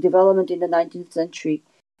remarkable development in the 19th century.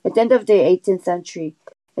 At the end of the 18th century,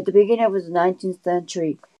 at the beginning of the 19th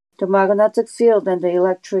century, the magnetic field and the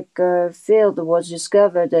electric field was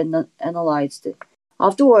discovered and analyzed.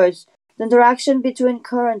 Afterwards, the interaction between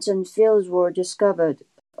currents and fields were discovered,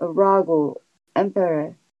 Arago,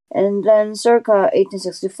 Ampere, and then circa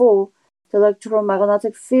 1864, the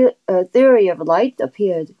electromagnetic theory of light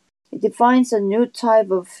appeared. It defines a new type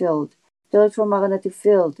of field, the electromagnetic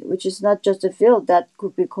field, which is not just a field that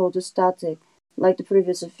could be called static, like the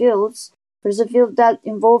previous fields, but is a field that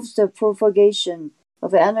involves the propagation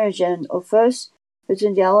of energy and of force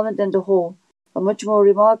between the element and the whole, a much more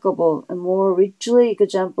remarkable and more richly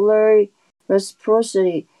exemplary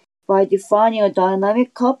reciprocity by defining a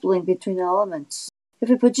dynamic coupling between elements. If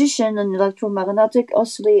we position an electromagnetic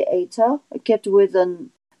oscillator kept with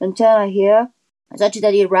an antenna here, such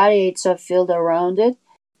that it radiates a field around it,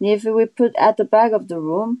 and if we put at the back of the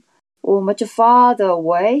room, or much farther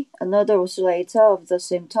away, another oscillator of the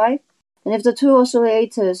same type, and if the two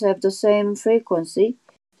oscillators have the same frequency,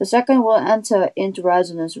 the second will enter into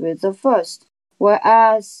resonance with the first,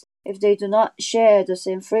 whereas if they do not share the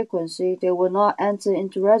same frequency, they will not enter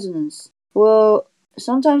into resonance. We'll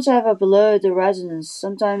sometimes have a blurred resonance,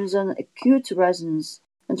 sometimes an acute resonance,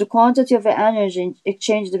 and the quantity of energy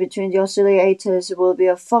exchanged between the oscillators will be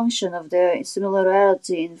a function of their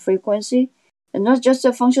similarity in frequency, and not just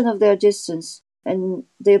a function of their distance and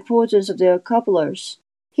the importance of their couplers.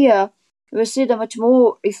 Here, we see the much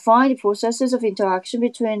more refined processes of interaction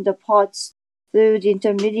between the parts through the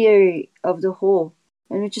intermediary of the whole,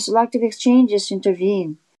 in which selective exchanges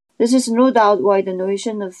intervene. This is no doubt why the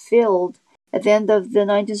notion of field at the end of the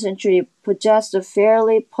 19th century possessed a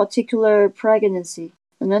fairly particular pregnancy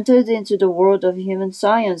and entered into the world of human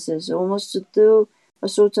sciences almost through a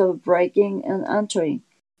sort of breaking and entering.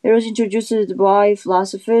 It was introduced by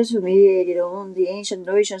philosophers who mediated on the ancient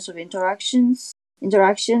notions of interaction,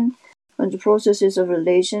 and the processes of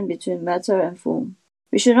relation between matter and form.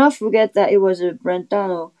 We should not forget that it was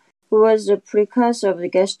Brentano who was the precursor of the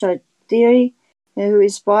Gestalt theory and who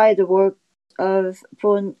inspired the work of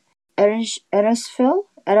von Ehrenfels,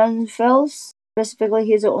 specifically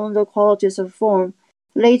his own The Qualities of Form.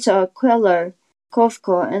 Later, Queller,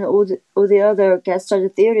 Kafka, and all the other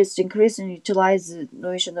Gestalt theorists increasingly utilize the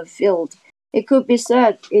notion of field. It could be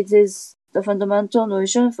said it is the fundamental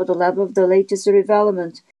notion for the level of the latest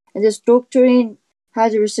development, and this doctrine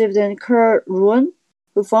has received an Karl Ruhl,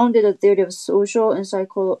 who founded the theory of social and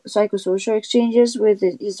psychosocial exchanges with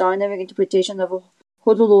his dynamic interpretation of a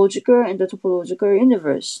hodological and the topological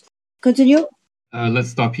universe. Continue? Let's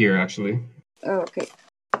stop here, actually. Oh, okay.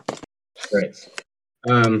 Right.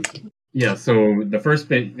 Yeah, so the first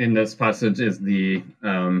bit in this passage is the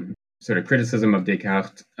sort of criticism of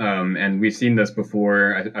Descartes, and we've seen this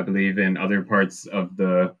before, I believe, in other parts of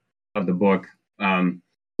the book.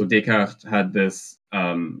 So Descartes had this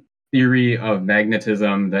theory of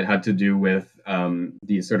magnetism that had to do with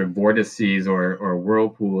these sort of vortices or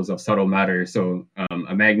whirlpools of subtle matter. So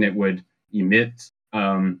a magnet would emit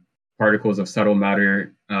particles of subtle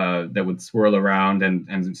matter that would swirl around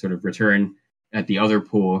and sort of return at the other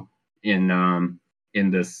pole in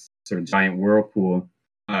this sort of giant whirlpool.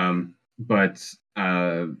 But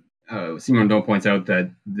Simondon points out that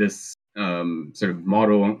this sort of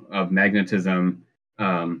model of magnetism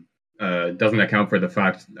doesn't account for the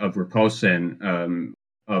fact of repulsion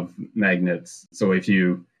of magnets. So if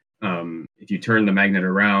you turn the magnet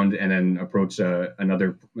around and then approach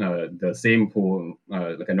another the same pole,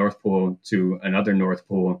 like a north pole to another north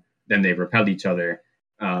pole, then they repel each other.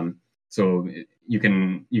 So you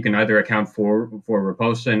can either account for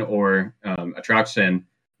repulsion or attraction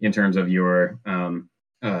in terms of your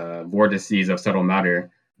vortices of subtle matter.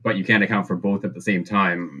 but you can't account for both at the same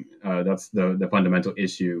time. That's the fundamental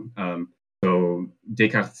issue. So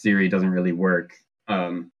Descartes' theory doesn't really work.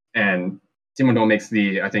 And Simondon makes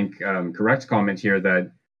the, I think, correct comment here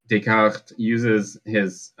that Descartes uses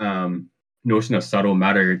his notion of subtle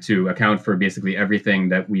matter to account for basically everything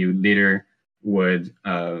that we later would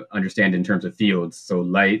understand in terms of fields. So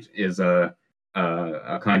light is a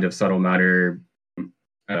kind of subtle matter,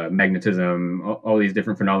 magnetism, all these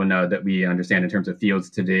different phenomena that we understand in terms of fields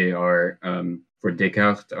today are, for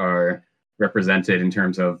Descartes, are represented in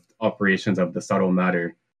terms of operations of the subtle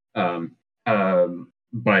matter.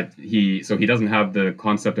 But he doesn't have the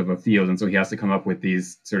concept of a field, and so he has to come up with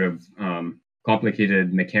these sort of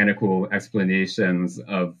complicated mechanical explanations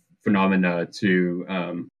of phenomena to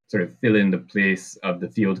sort of fill in the place of the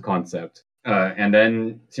field concept. And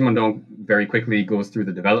then Simondon very quickly goes through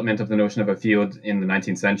the development of the notion of a field in the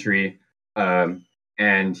 19th century,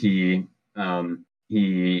 and he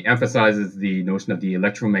emphasizes the notion of the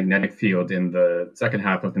electromagnetic field in the second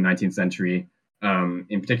half of the 19th century,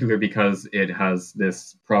 in particular because it has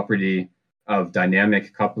this property of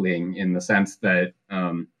dynamic coupling in the sense that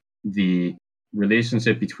the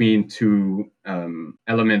relationship between two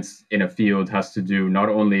elements in a field has to do not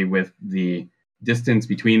only with the distance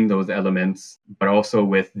between those elements, but also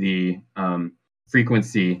with the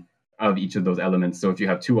frequency of each of those elements. So if you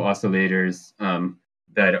have two oscillators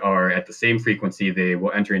that are at the same frequency, they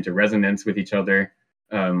will enter into resonance with each other,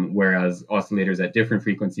 whereas oscillators at different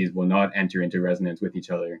frequencies will not enter into resonance with each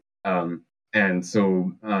other. And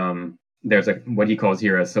so there's what he calls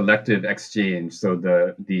here a selective exchange. So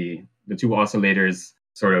the two oscillators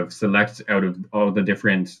sort of select out of all the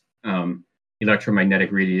different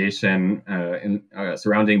electromagnetic radiation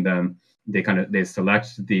surrounding them. They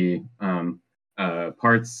select the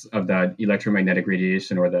parts of that electromagnetic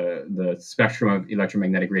radiation or the spectrum of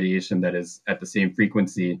electromagnetic radiation that is at the same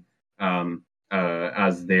frequency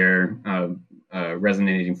as their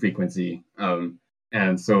resonating frequency.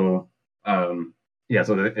 And so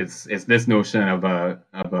so it's this notion of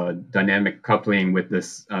a dynamic coupling with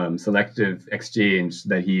this selective exchange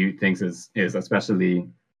that he thinks is especially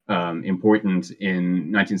important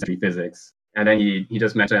in 19th century physics. And then he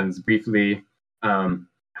just mentions briefly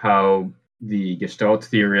how the Gestalt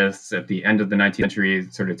theorists at the end of the 19th century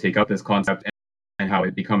sort of take up this concept and how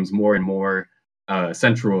it becomes more and more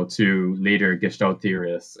central to later Gestalt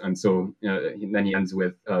theorists. And so then he ends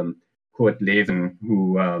with Kurt Lewin,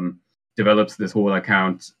 who develops this whole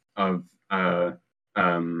account of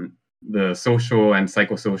the social and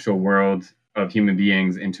psychosocial world of human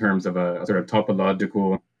beings in terms of a sort of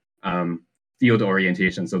topological field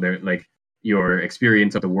orientation. So they're like your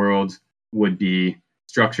experience of the world would be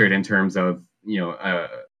structured in terms of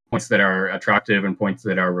points that are attractive and points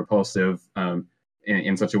that are repulsive,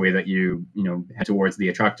 in such a way that you head towards the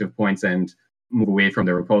attractive points and move away from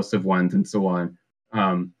the repulsive ones, and so on.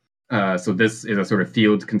 So this is a sort of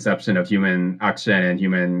field conception of human action and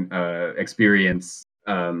human experience.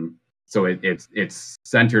 So it's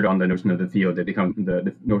centered on the notion of the field. It becomes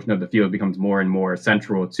the notion of the field becomes more and more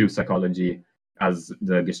central to psychology as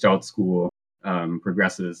the Gestalt school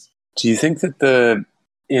progresses. Do you think that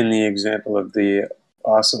in the example of the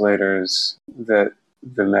oscillators, that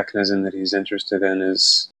the mechanism that he's interested in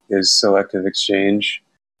is selective exchange,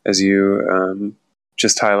 as you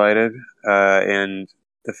just highlighted, and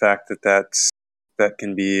the fact that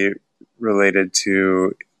can be related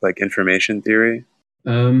to like information theory?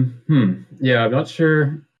 Yeah, I'm not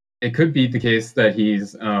sure. It could be the case that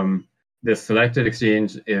he's this selective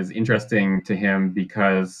exchange is interesting to him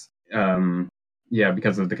because of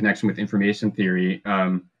the connection with information theory.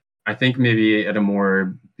 I think maybe at a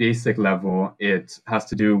more basic level, it has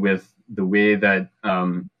to do with the way that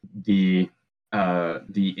the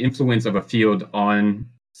influence of a field on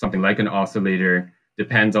something like an oscillator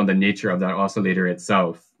depends on the nature of that oscillator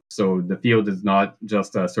itself. So the field is not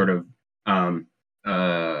just a sort of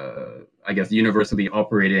universally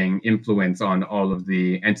operating influence on all of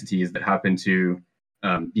the entities that happen to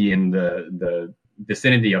be in the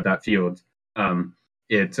vicinity of that field.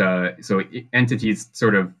 Entities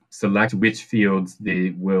sort of select which fields they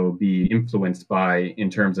will be influenced by in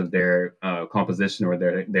terms of their composition or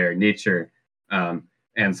their nature.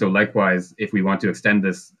 And so likewise, if we want to extend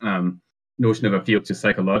this notion of a field to the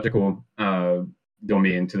psychological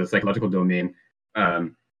domain,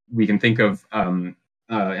 we can think of, and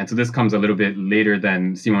so this comes a little bit later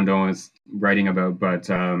than Simondon is writing about, but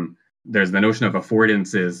there's the notion of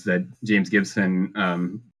affordances that James Gibson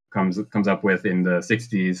comes up with in the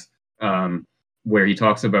 60s, where he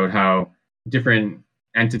talks about how different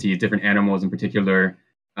entities, different animals in particular,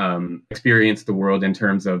 experience the world in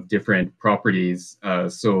terms of different properties.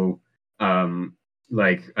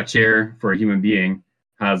 Like a chair for a human being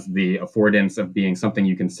has the affordance of being something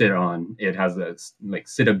you can sit on. It has a like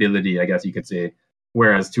sittability, I guess you could say.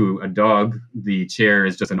 Whereas to a dog, the chair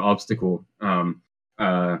is just an obstacle.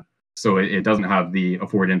 So it doesn't have the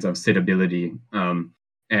affordance of sittability.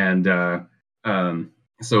 And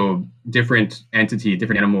so different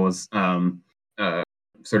animals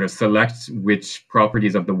sort of select which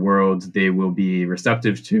properties of the world they will be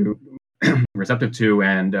receptive to,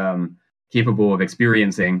 and capable of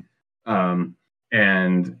experiencing. I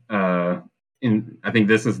think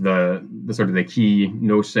this is the sort of the key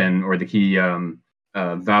notion, or the key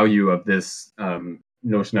value of this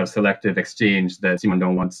notion of selective exchange that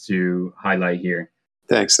Simondon wants to highlight here.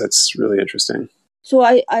 Thanks. That's really interesting. So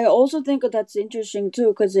I also think that's interesting too,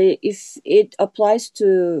 because if it applies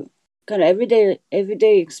to kind of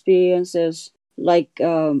everyday experiences, like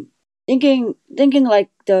thinking like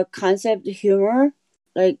the concept humor,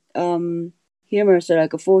 like humor, so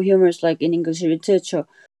like a full humors like in English literature,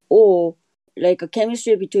 or like a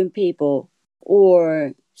chemistry between people,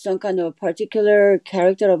 or some kind of particular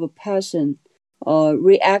character of a person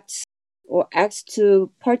reacts or acts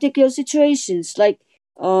to particular situations, like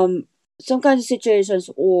some kind of situations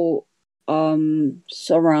or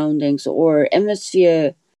surroundings or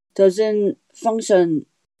atmosphere doesn't function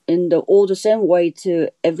in all the same way to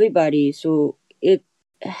everybody. So it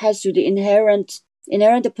has to the inherent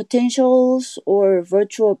potentials or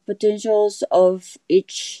virtual potentials of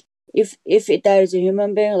each. If that is a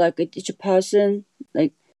human being, like each person,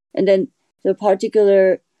 like, and then the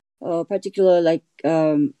particular like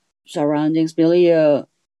surroundings milieu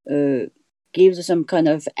gives some kind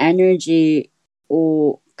of energy,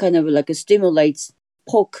 or kind of like a stimulates,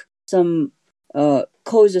 poke some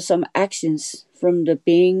causes some actions from the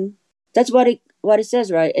being. That's what it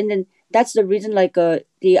says, right? And then that's the reason, like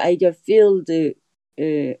the idea field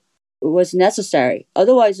was necessary.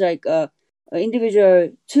 Otherwise, like individual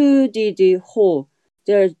to the whole,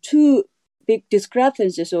 there are two big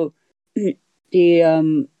discrepancies. So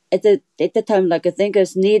the at the time, like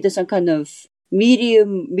thinkers need some kind of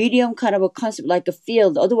medium kind of a concept, like a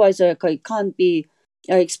field. Otherwise, it can't be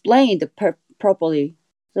explained properly.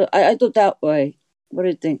 So I thought that way. What do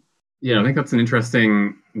you think? Yeah, I think that's an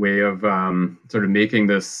interesting way of sort of making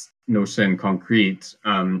this notion concrete.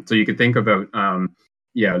 So you could think about,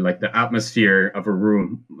 like the atmosphere of a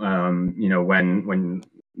room. When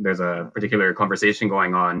there's a particular conversation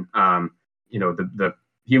going on, the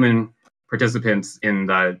human participants in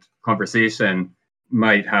that conversation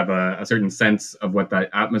might have a certain sense of what that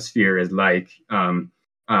atmosphere is like.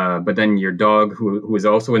 But then your dog, who is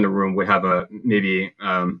also in the room, would have maybe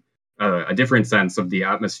a different sense of the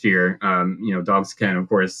atmosphere. Dogs can, of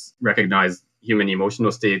course, recognize human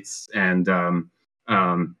emotional states, and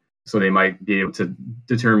so they might be able to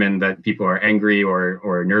determine that people are angry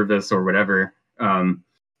or nervous or whatever.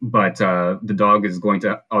 But the dog is going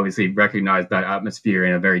to obviously recognize that atmosphere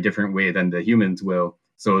in a very different way than the humans will.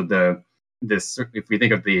 So if we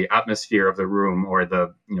think of the atmosphere of the room, or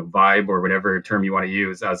the vibe, or whatever term you want to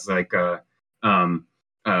use, as like a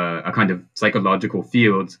kind of psychological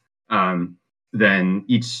field, then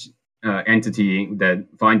each entity that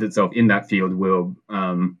finds itself in that field will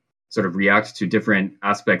sort of react to different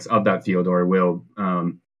aspects of that field, or will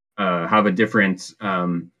have a different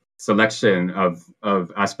selection of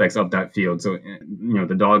aspects of that field. So,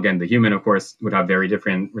 the dog and the human, of course, would have very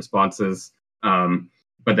different responses.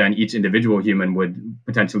 But then each individual human would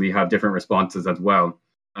potentially have different responses as well.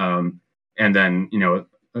 And then,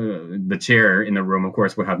 the chair in the room, of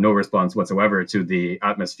course, would have no response whatsoever to the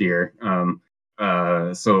atmosphere.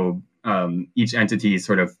 So each entity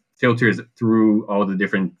sort of filters through all the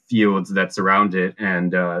different fields that surround it,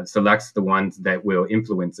 and selects the ones that will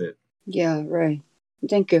influence it. Yeah, right.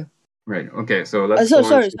 Thank you. Right. Okay. So let's.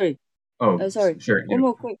 Sorry. Oh, sorry. Sure. One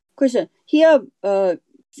more quick question. Here,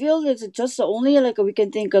 field is just only like we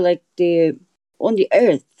can think of like the on the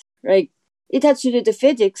Earth, right? It has to do with the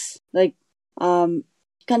physics, like kind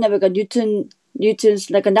of like a Newton's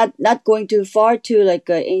like not going too far to like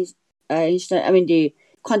Einstein. I mean the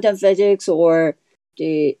quantum physics or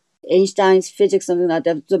the Einstein's physics, something like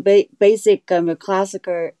that. The basic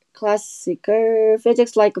classical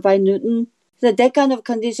physics, like by Newton. So that kind of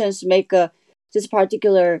conditions make this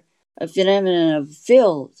particular phenomenon of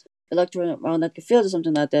field, electromagnetic field, or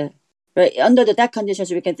something like that. Right? Under that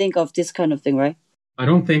conditions, we can think of this kind of thing, right? I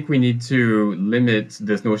don't think we need to limit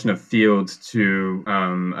this notion of field to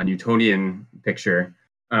a Newtonian picture.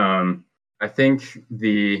 I think so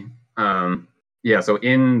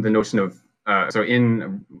in the notion of so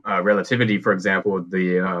in relativity, for example,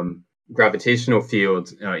 the gravitational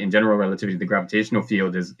field in general relativity, the gravitational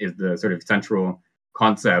field is the sort of central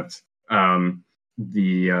concept. There's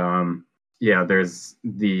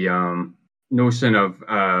the notion of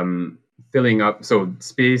filling up. So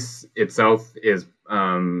space itself is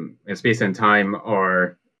space and time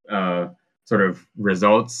are sort of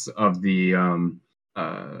results of the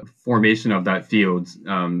formation of that field.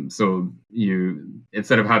 So you,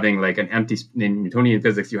 instead of having like an empty, in Newtonian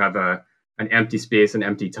physics, you have an empty space, an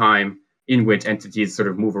empty time in which entities sort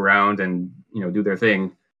of move around and do their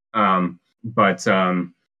thing. But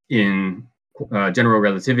in general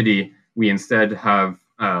relativity, we instead have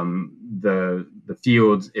the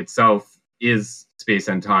field itself is space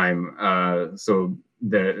and time. And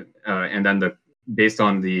then based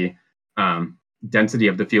on the density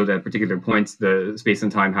of the field at particular points, the space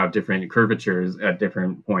and time have different curvatures at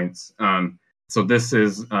different points. So this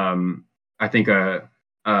is, I think, a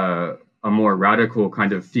more radical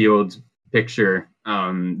kind of field picture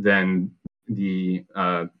than the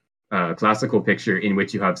classical picture, in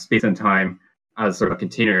which you have space and time as sort of a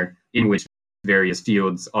container in which various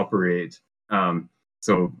fields operate.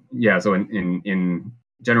 So in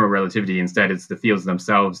general relativity, instead, it's the fields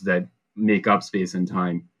themselves that make up space and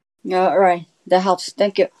time. Yeah, all right. That helps.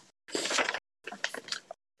 Thank you.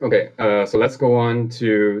 Okay, so let's go on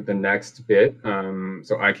to the next bit.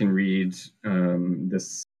 So I can read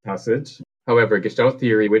this passage. However, Gestalt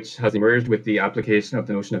theory, which has emerged with the application of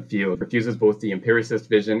the notion of field, refuses both the empiricist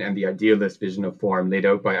vision and the idealist vision of form laid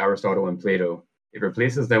out by Aristotle and Plato. It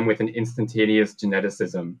replaces them with an instantaneous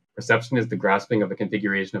geneticism. Perception is the grasping of a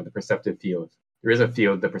configuration of the perceptive field. There is a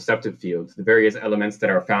field, the perceptive field, the various elements that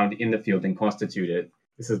are found in the field and constitute it.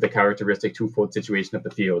 This is the characteristic twofold situation of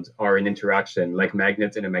the field, are in interaction, like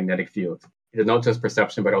magnets in a magnetic field. It is not just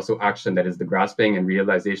perception, but also action that is the grasping and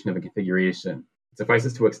realization of a configuration. It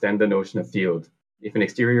suffices to extend the notion of field. If an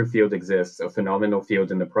exterior field exists, a phenomenal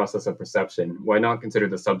field in the process of perception, why not consider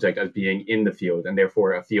the subject as being in the field, and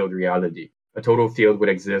therefore a field reality? A total field would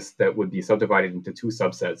exist that would be subdivided into two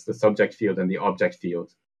subsets, the subject field and the object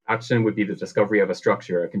field. Action would be the discovery of a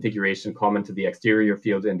structure, a configuration common to the exterior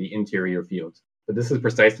field and the interior field. But this is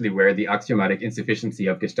precisely where the axiomatic insufficiency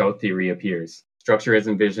of Gestalt theory appears. Structure is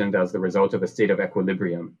envisioned as the result of a state of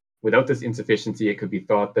equilibrium. Without this insufficiency, it could be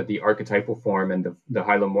thought that the archetypal form and the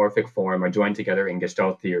hylomorphic form are joined together in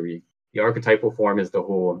Gestalt theory. The archetypal form is the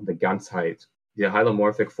whole, the Ganzheit. The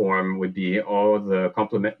hylomorphic form would be all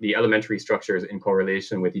the elementary structures in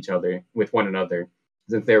correlation with each other, with one another,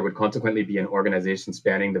 since there would consequently be an organization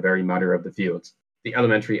spanning the very matter of the field. The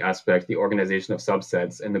elementary aspect, the organization of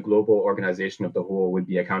subsets, and the global organization of the whole would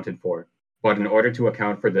be accounted for. But in order to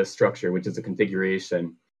account for this structure, which is a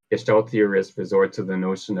configuration, Gestalt theorists resort to the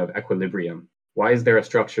notion of equilibrium. Why is there a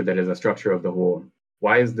structure that is a structure of the whole?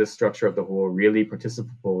 Why is this structure of the whole really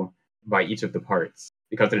participable by each of the parts?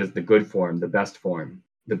 Because it is the good form, the best form.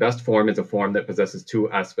 The best form is a form that possesses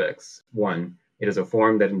two aspects. One, it is a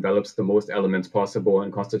form that envelops the most elements possible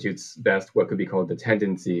and constitutes best what could be called the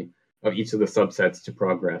tendency of each of the subsets to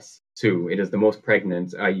progress. Two, it is the most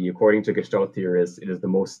pregnant, i.e., according to Gestalt theorists, it is the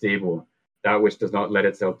most stable, that which does not let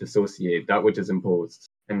itself dissociate, that which is imposed.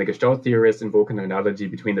 And the Gestalt theorists invoke an analogy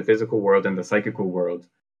between the physical world and the psychical world,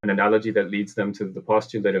 an analogy that leads them to the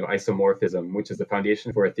postulate of isomorphism, which is the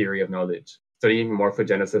foundation for a theory of knowledge. Studying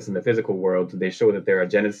morphogenesis in the physical world, they show that there are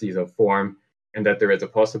geneses of form and that there is a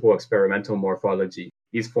possible experimental morphology.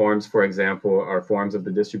 These forms, for example, are forms of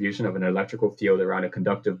the distribution of an electrical field around a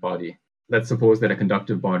conductive body. Let's suppose that a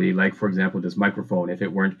conductive body, like, for example, this microphone, if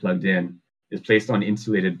it weren't plugged in, is placed on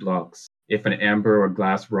insulated blocks. If an amber or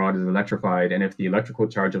glass rod is electrified, and if the electrical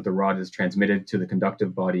charge of the rod is transmitted to the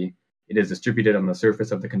conductive body, it is distributed on the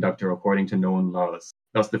surface of the conductor according to known laws.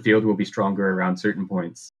 Thus, the field will be stronger around certain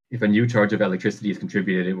points. If a new charge of electricity is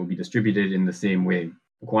contributed, it will be distributed in the same way.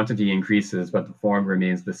 The quantity increases, but the form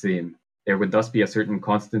remains the same. There would thus be a certain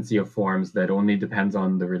constancy of forms that only depends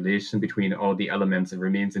on the relation between all the elements and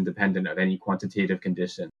remains independent of any quantitative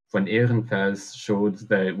condition. Von Ehrenfels showed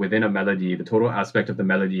that within a melody, the total aspect of the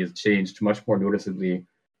melody is changed much more noticeably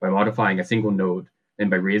by modifying a single note than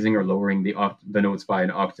by raising or lowering the notes by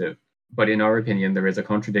an octave. But in our opinion, there is a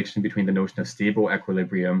contradiction between the notion of stable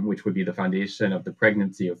equilibrium, which would be the foundation of the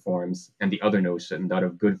pregnancy of forms, and the other notion, that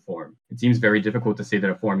of good form. It seems very difficult to say that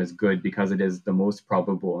a form is good because it is the most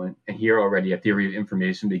probable, and here already a theory of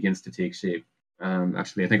information begins to take shape.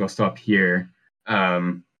 Actually, I think I'll stop here.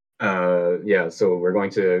 So we're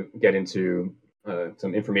going to get into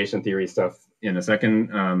some information theory stuff in a second,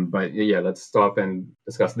 but let's stop and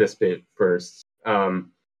discuss this bit first.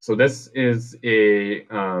 So this is a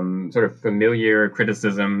sort of familiar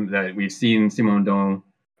criticism that we've seen Simondon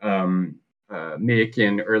make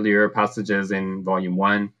in earlier passages in Volume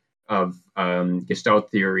 1 of Gestalt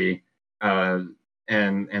theory.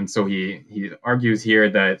 And so he argues here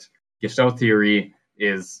that Gestalt theory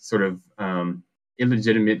is sort of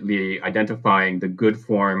illegitimately identifying the good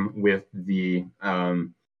form with the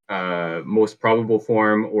most probable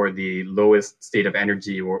form or the lowest state of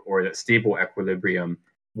energy or the stable equilibrium.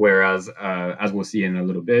 Whereas, as we'll see in a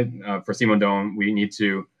little bit, for Simondon, we need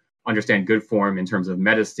to understand good form in terms of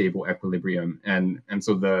metastable equilibrium. And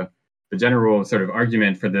so the general sort of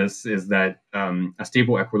argument for this is that a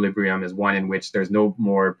stable equilibrium is one in which there's no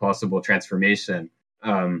more possible transformation.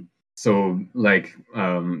 So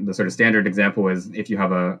the sort of standard example is if you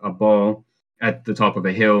have a ball at the top of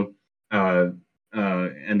a hill, and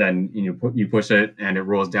then you push it and it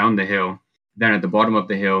rolls down the hill. Then at the bottom of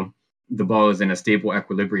the hill, the ball is in a stable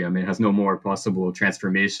equilibrium. It has no more possible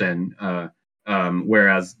transformation.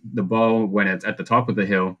 Whereas the ball, when it's at the top of the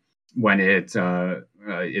hill, when it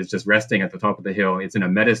is just resting at the top of the hill, it's in a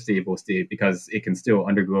metastable state because it can still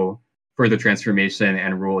undergo further transformation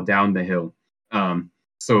and roll down the hill.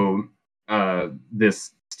 So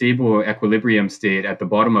this stable equilibrium state at the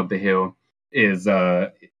bottom of the hill is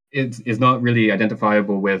not really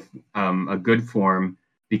identifiable with a good form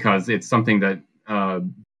because it's something that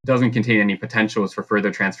doesn't contain any potentials for further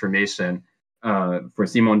transformation. For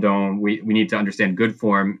Simondon, we need to understand good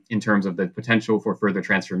form in terms of the potential for further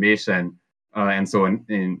transformation. And so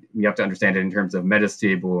we have to understand it in terms of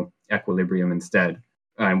metastable equilibrium instead.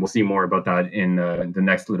 And we'll see more about that in the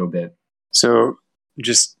next little bit. So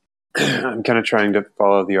just I'm kind of trying to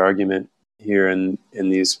follow the argument here in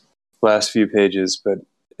these last few pages, but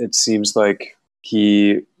it seems like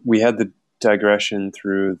we had the digression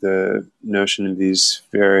through the notion of these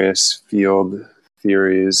various field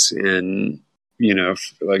theories in,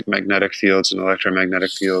 like magnetic fields and electromagnetic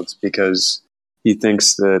fields, because he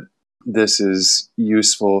thinks that this is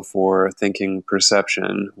useful for thinking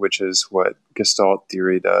perception, which is what Gestalt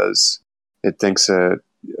theory does. It thinks a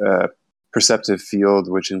perceptive field,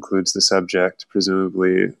 which includes the subject,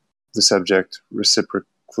 presumably the subject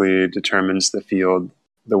reciprocally determines the field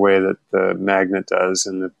the way that the magnet does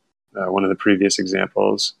in the one of the previous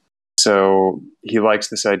examples. So he likes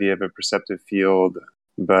this idea of a perceptive field,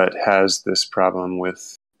 but has this problem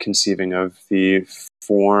with conceiving of the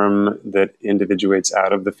form that individuates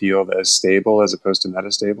out of the field as stable as opposed to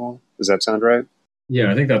metastable. Does that sound right? Yeah,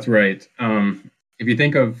 I think that's right. If you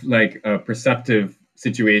think of like a perceptive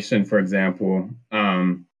situation, for example,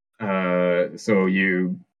 so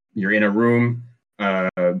you're in a room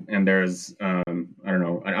and there's an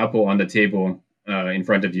apple on the table in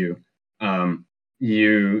front of you.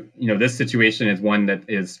 This situation is one that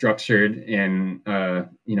is structured in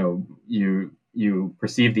you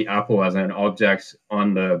perceive the apple as an object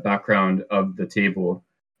on the background of the table.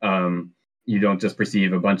 You don't just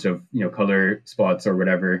perceive a bunch of color spots or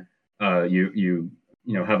whatever. You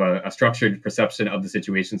have a structured perception of the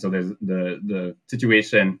situation. So there's the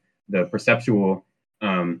situation, the perceptual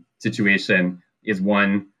situation is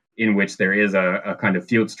one in which there is a kind of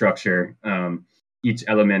field structure. Each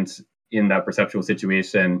element in that perceptual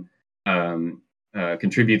situation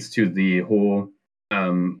contributes to the whole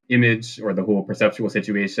image or the whole perceptual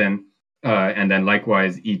situation. And then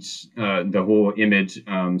likewise, the whole image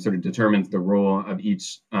sort of determines the role of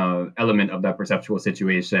each element of that perceptual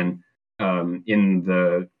situation in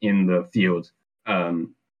the field.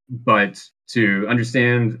 But to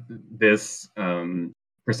understand this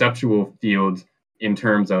perceptual field in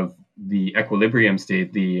terms of the equilibrium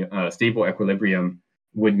state, the stable equilibrium,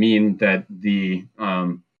 would mean that the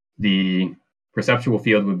perceptual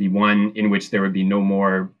field would be one in which there would be no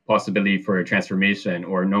more possibility for a transformation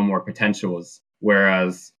or no more potentials,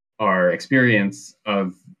 whereas our experience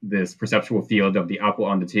of this perceptual field of the apple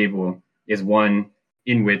on the table is one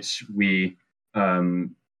in which we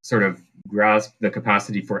sort of grasp the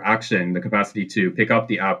capacity for action, the capacity to pick up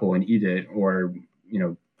the apple and eat it, or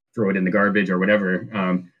throw it in the garbage or whatever.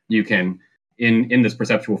 You can in this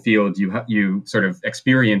perceptual field, you sort of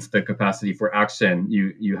experience the capacity for action.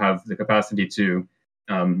 You have the capacity to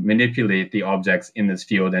manipulate the objects in this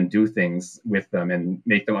field and do things with them and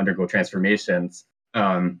make them undergo transformations,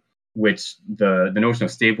 which the notion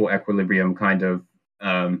of stable equilibrium kind of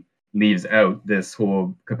leaves out this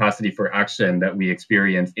whole capacity for action that we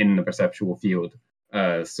experience in the perceptual field.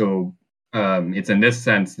 So it's in this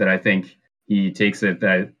sense that I think he takes it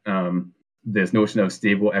that this notion of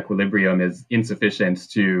stable equilibrium is insufficient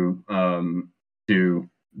to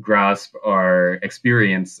grasp our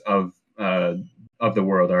experience of the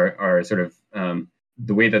world, our sort of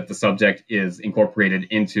the way that the subject is incorporated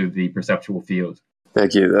into the perceptual field.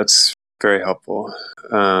 Thank you. That's very helpful.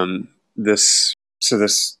 This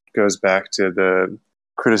goes back to the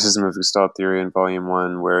criticism of Gestalt theory in Volume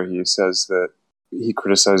 1, where he says that he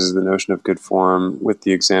criticizes the notion of good form with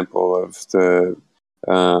the example of the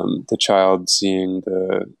child seeing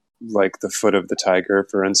the foot of the tiger,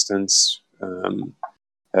 for instance,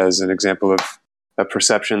 as an example of a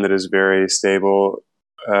perception that is very stable,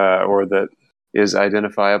 or that is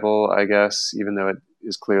identifiable, I guess, even though it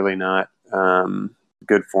is clearly not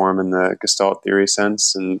good form in the Gestalt theory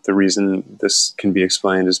sense. And the reason this can be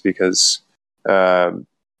explained is because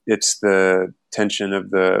it's the tension of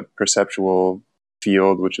the perceptual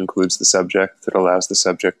field, which includes the subject, that allows the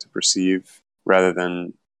subject to perceive, rather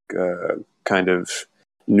than kind of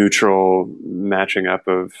neutral matching up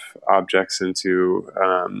of objects into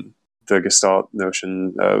the Gestalt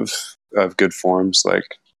notion of good forms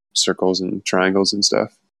like circles and triangles and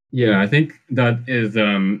stuff. Yeah, I think that is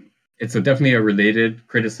it's definitely a related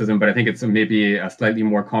criticism, but I think it's maybe a slightly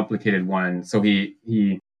more complicated one. So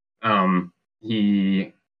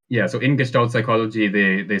so in Gestalt psychology,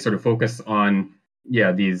 they sort of focus on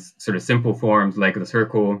these sort of simple forms like the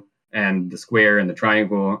circle and the square and the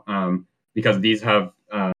triangle, because these have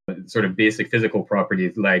sort of basic physical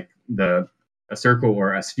properties, like a circle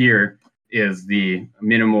or a sphere is the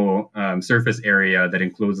minimal surface area that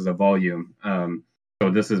encloses a volume. So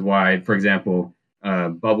this is why, for example,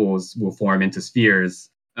 bubbles will form into spheres.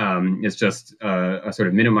 It's just a sort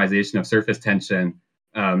of minimization of surface tension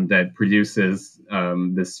that produces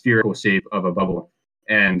the spherical shape of a bubble.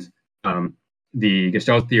 And the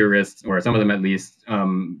Gestalt theorists, or some of them at least,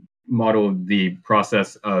 modeled the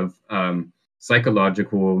process of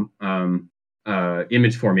psychological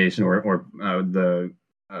image formation, or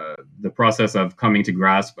the process of coming to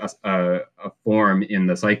grasp a form in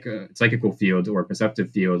the psychical field or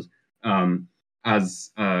perceptive field as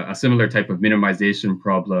a similar type of minimization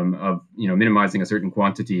problem of minimizing a certain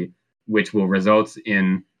quantity, which will result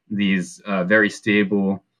in these very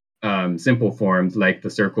stable simple forms like the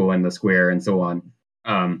circle and the square and so on.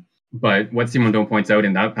 But what Simondon points out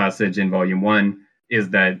in that passage in Volume 1 is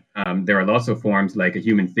that there are lots of forms like a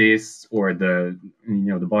human face or the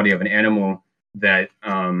body of an animal that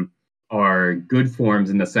are good forms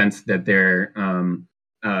in the sense that they're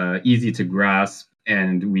easy to grasp,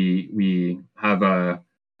 and we have a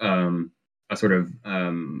sort of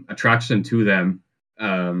attraction to them.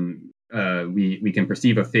 We can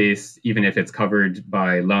perceive a face even if it's covered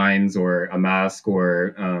by lines or a mask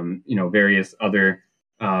or various other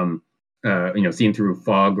seen through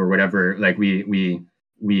fog or whatever. Like we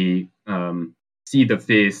see the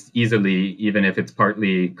face easily even if it's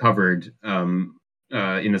partly covered,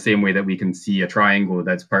 in the same way that we can see a triangle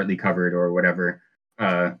that's partly covered or whatever.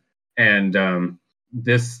 But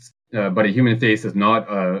a human face is not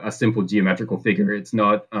a simple geometrical figure. It's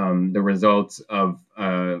not the result of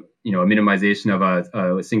a minimization of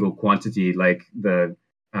a single quantity like the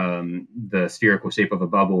spherical shape of a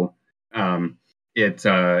bubble. It's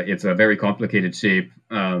a very complicated shape,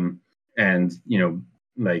 and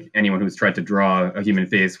like anyone who's tried to draw a human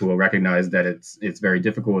face will recognize that it's very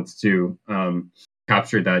difficult to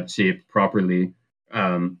capture that shape properly.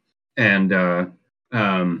 So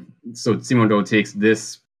Simondon takes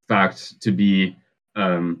this fact to be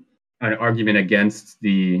an argument against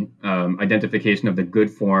the identification of the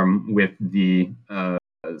good form with the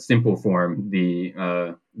simple form, the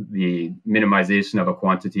minimization of a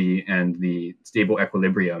quantity and the stable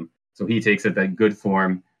equilibrium. So he takes it that good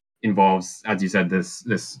form involves, as you said,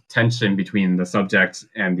 this tension between the subject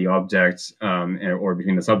and the object, or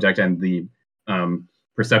between the subject and the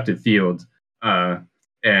perceptive field.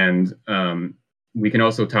 We can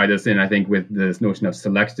also tie this in, I think, with this notion of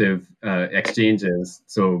selective exchanges.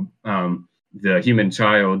 So the human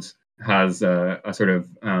child has a sort of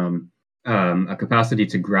a capacity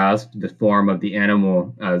to grasp the form of the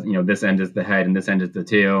animal. As this end is the head and this end is the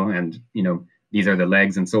tail, and these are the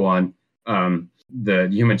legs and so on. The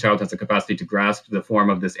human child has a capacity to grasp the form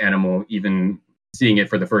of this animal, even seeing it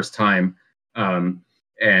for the first time, and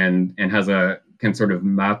can sort of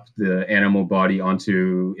map the animal body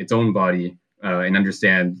onto its own body, and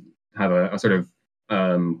have a sort of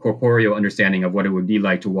corporeal understanding of what it would be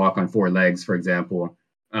like to walk on four legs, for example.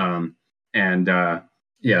 So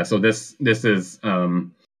this is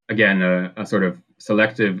again a sort of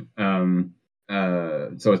selective.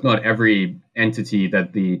 So it's not every entity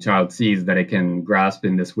that the child sees that it can grasp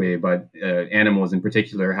in this way, but animals in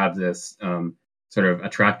particular have this sort of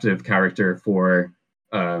attractive character for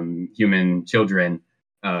human children,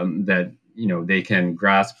 that they can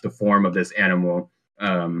grasp the form of this animal,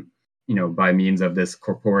 by means of this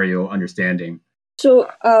corporeal understanding. So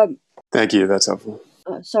Thank you. That's helpful.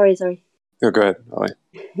 Sorry. No, go ahead, Ollie.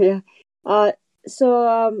 Yeah.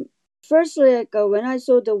 So firstly, when I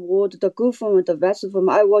saw the word, the good form and the best form,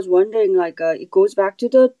 I was wondering, it goes back to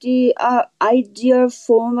the ideal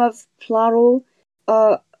form of Plato.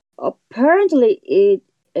 Apparently it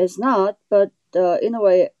is not, but in a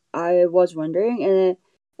way, I was wondering,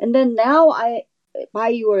 and then now by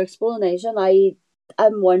your explanation,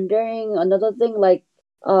 I'm wondering another thing,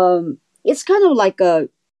 it's kind of like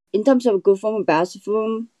in terms of good form and best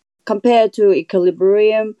form compared to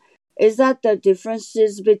equilibrium. Is that the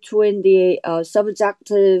differences between the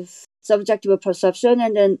subjective perception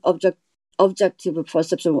and then objective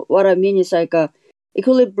perception? What I mean is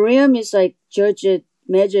equilibrium is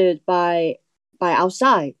measured by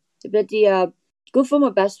outside, but the good form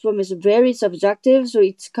or best form is very subjective, so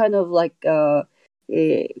it's kind of by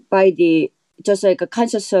the just like a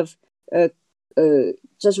conscious of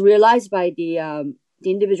just realized by the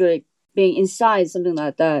individual being inside, something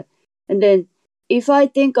like that. And then if I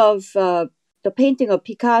think of the painting of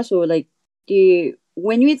Picasso,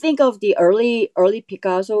 when you think of the early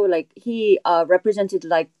Picasso, he represented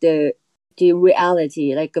the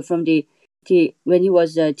reality, from the when he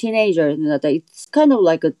was a teenager, it's kind of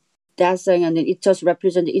like a that thing, and then it just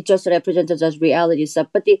represented as reality stuff.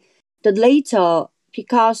 But the later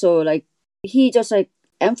Picasso, he just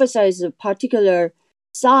emphasized a particular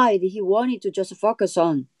side he wanted to just focus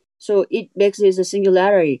on, so it makes it a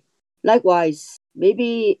singularity. Likewise,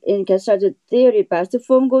 maybe in Gestalt theory, best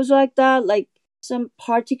form goes like that. Some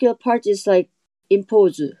particular part is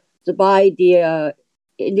imposed by the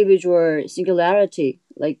individual singularity.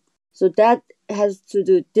 So that has to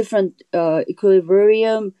do different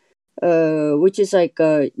equilibrium, which is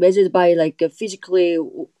measured by physically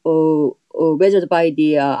or measured by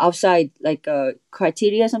the outside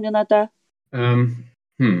criteria, something like that.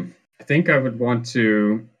 I think I would want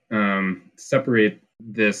to separate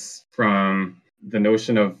this from the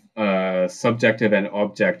notion of subjective and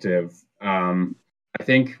objective. I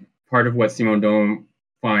think part of what Simondon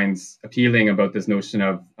finds appealing about this notion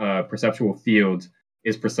of perceptual field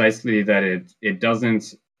is precisely that it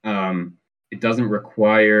doesn't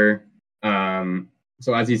require.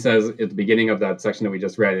 So as he says at the beginning of that section that we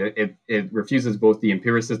just read, it refuses both the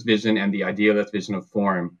empiricist vision and the idealist vision of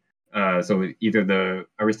form. So either the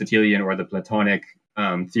Aristotelian or the Platonic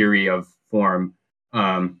theory of form.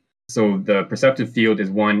 So the perceptive field is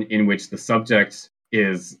one in which the subject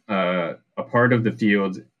is a part of the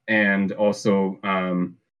field and also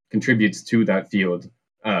contributes to that field.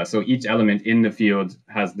 So each element in the field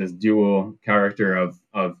has this dual character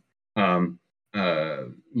of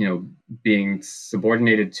being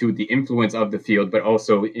subordinated to the influence of the field, but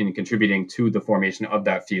also in contributing to the formation of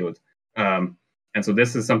that field. And so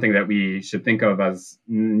this is something that we should think of as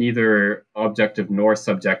neither objective nor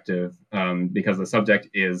subjective, because the subject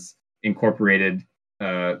is incorporated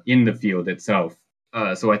in the field itself.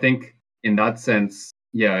 So I think in that sense,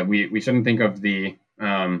 we shouldn't think of the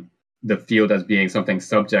field as being something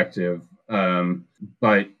subjective,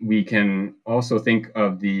 but we can also think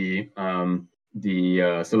of the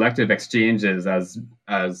selective exchanges as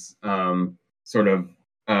sort of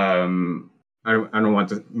I don't want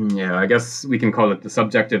to. Yeah, I guess we can call it the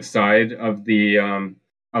subjective side of the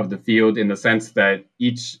field, in the sense that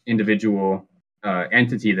each individual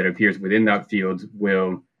entity that appears within that field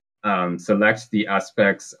will select the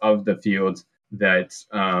aspects of the field that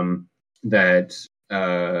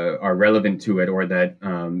are relevant to it, or that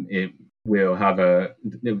it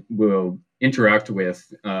will interact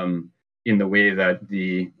with in the way that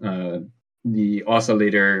the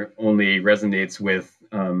oscillator only resonates with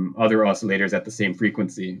other oscillators at the same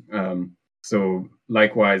frequency. So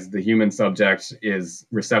likewise, the human subject is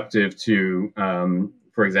receptive to,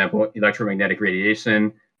 for example, electromagnetic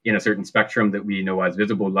radiation in a certain spectrum that we know as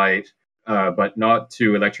visible light, but not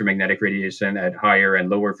to electromagnetic radiation at higher and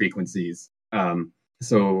lower frequencies.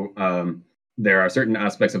 So there are certain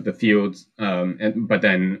aspects of the field, but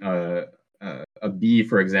then a bee,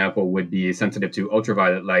 for example, would be sensitive to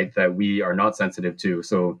ultraviolet light that we are not sensitive to.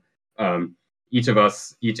 So each of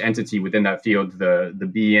us, each entity within that field, the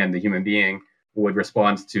bee and the human being, would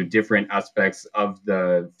respond to different aspects of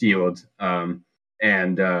the field,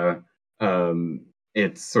 and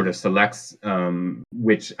it sort of selects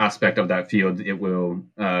which aspect of that field it will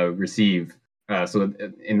receive. So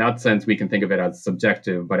in that sense, we can think of it as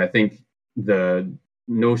subjective, but I think the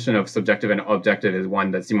notion of subjective and objective is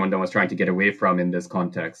one that Simondon was trying to get away from in this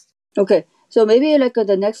context. Okay, so maybe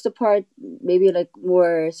the next part, maybe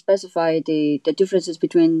more specify the differences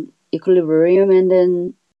between equilibrium and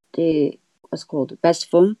then the what's called best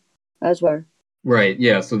form. as well. Right.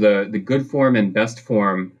 Yeah. So the good form and best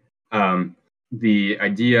form, the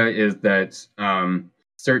idea is that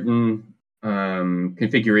certain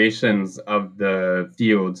configurations of the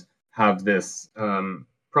field have this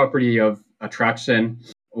property of attraction,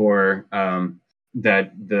 or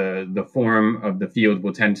that the form of the field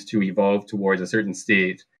will tend to evolve towards a certain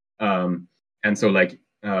state. And so, like,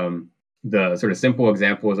 the sort of simple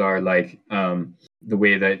examples are like the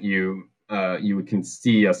way that you can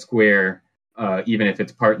see a square. Even if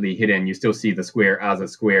it's partly hidden, you still see the square as a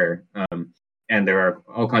square. And there are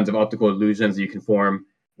all kinds of optical illusions you can form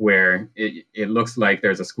where it looks like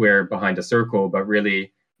there's a square behind a circle, but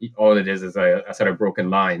really all it is a set of broken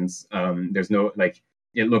lines. There's no, like,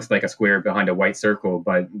 it looks like a square behind a white circle,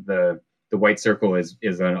 but the white circle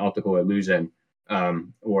is an optical illusion,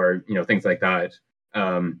 or things like that.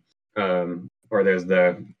 Or there's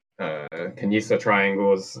the Canisa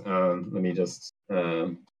triangles. Let me just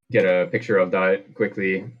get a picture of that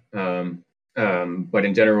quickly. But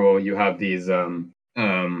in general, you have these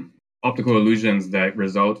optical illusions that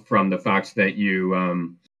result from the fact that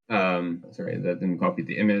you sorry, that didn't copy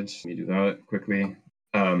the image. Let me do that quickly.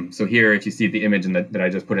 So here, if you see the image that I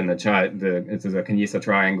just put in the chat, this is a Canisa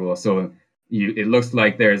triangle. So it looks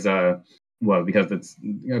like there's well, because it's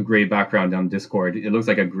a gray background on Discord, it looks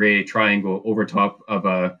like a gray triangle over top of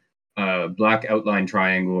a black outline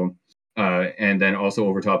triangle, and then also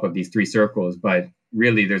over top of these three circles. But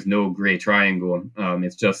really, there's no gray triangle.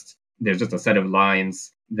 There's just a set of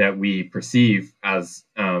lines that we perceive as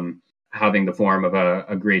having the form of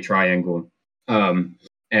a gray triangle.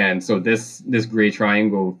 And so this gray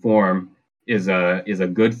triangle form is a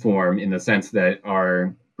good form in the sense that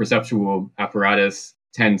our perceptual apparatus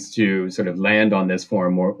tends to sort of land on this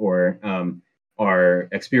form, or our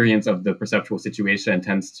experience of the perceptual situation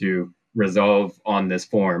tends to resolve on this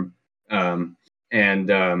form. But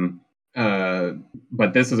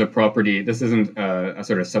this is a property. This isn't a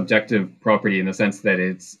sort of subjective property in the sense that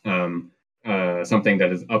it's something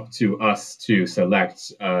that is up to us to select.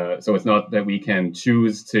 So it's not that we can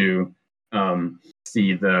choose to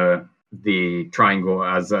see the triangle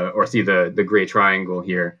as or see the gray triangle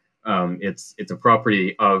here. It's a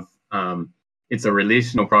property of it's a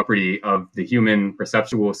relational property of the human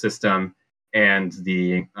perceptual system and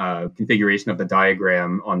the configuration of the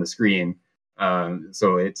diagram on the screen.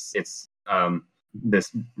 So it's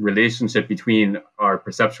this relationship between our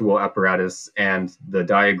perceptual apparatus and the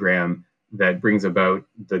diagram that brings about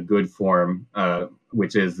the good form,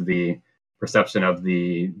 which is the perception of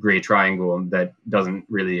the gray triangle that doesn't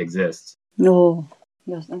really exist. Oh,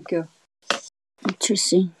 yes, thank you.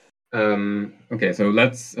 Interesting. Okay, so I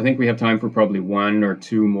think we have time for probably one or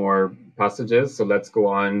two more passages. So let's go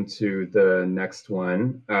on to the next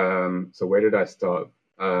one. So where did I stop?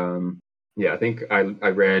 Yeah, I think I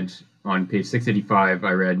read on page 685,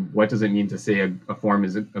 I read, what does it mean to say a form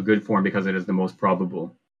is a good form because it is the most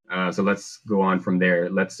probable? So let's go on from there.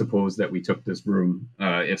 Let's suppose that we took this room.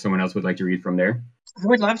 If someone else would like to read from there. I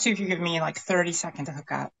would love to if you give me like 30 seconds to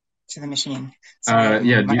hook up to the machine. Yeah,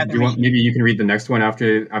 do you want, maybe you can read the next one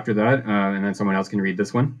after that, and then someone else can read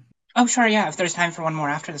this one? Oh, sure, yeah. If there's time for one more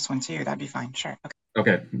after this one too, that'd be fine. Sure.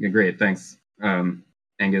 Okay, great, thanks.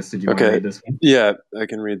 Angus, did you want to read this one? Yeah, I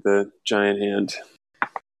can read the giant hand.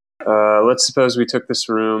 Let's suppose we took this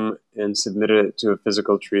room and submitted it to a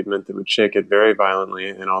physical treatment that would shake it very violently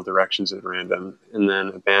in all directions at random, and then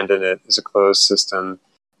abandoned it as a closed system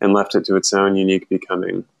and left it to its own unique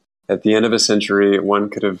becoming. At the end of a century, one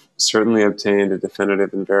could have certainly obtained a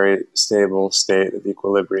definitive and very stable state of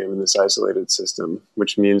equilibrium in this isolated system,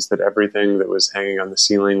 which means that everything that was hanging on the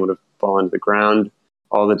ceiling would have fallen to the ground.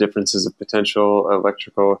 All the differences of potential,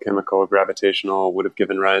 electrical, chemical, gravitational, would have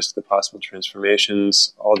given rise to the possible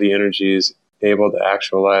transformations. All the energies able to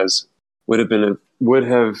actualize would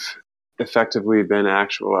have effectively been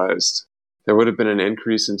actualized. There would have been an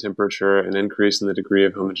increase in temperature, an increase in the degree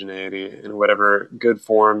of homogeneity, and whatever good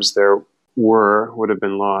forms there were would have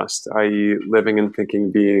been lost, i.e., living and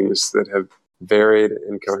thinking beings that have varied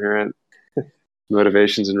and coherent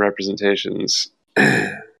motivations and representations,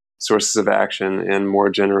 sources of action, and more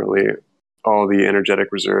generally, all the energetic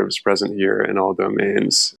reserves present here in all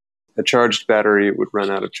domains. A charged battery would run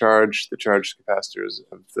out of charge, the charged capacitors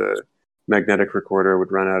of the magnetic recorder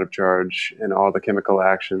would run out of charge, and all the chemical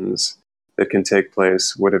actions that can take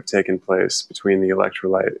place would have taken place between the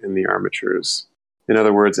electrolyte and the armatures. In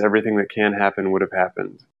other words, everything that can happen would have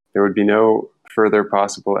happened. There would be no further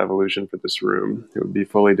possible evolution for this room. It would be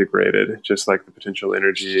fully degraded, just like the potential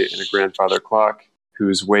energy in a grandfather clock,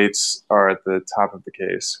 whose weights are at the top of the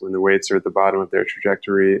case. When the weights are at the bottom of their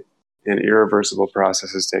trajectory, an irreversible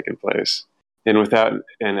process has taken place. And without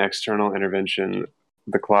an external intervention,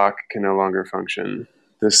 the clock can no longer function.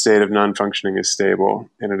 This state of non-functioning is stable,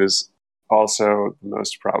 and it is also the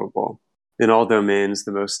most probable. In all domains,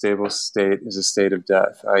 the most stable state is a state of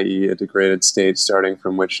death, i.e., a degraded state starting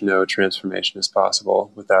from which no transformation is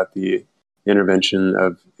possible without the intervention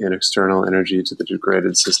of an external energy to the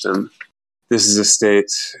degraded system. This is a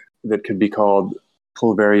state that could be called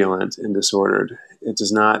pulverulent and disordered. It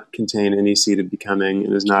does not contain any seed of becoming.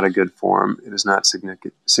 It is not a good form. It is not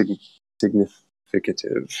significative.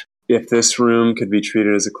 If this room could be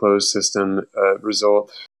treated as a closed system, a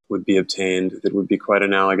result would be obtained that would be quite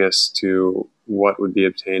analogous to what would be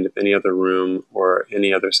obtained if any other room or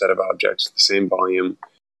any other set of objects of the same volume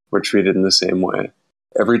were treated in the same way.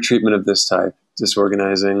 Every treatment of this type,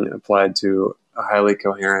 disorganizing, applied to a highly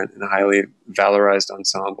coherent and highly valorized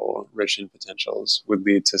ensemble rich in potentials, would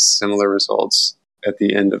lead to similar results at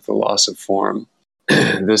the end of the loss of form.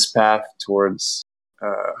 This path towards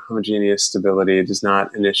homogeneous stability does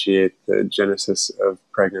not initiate the genesis of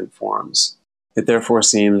pregnant forms. It therefore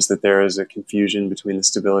seems that there is a confusion between the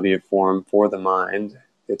stability of form for the mind,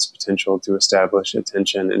 its potential to establish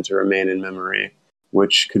attention and to remain in memory,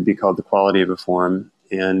 which could be called the quality of a form,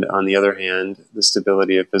 and on the other hand, the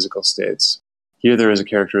stability of physical states. Here there is a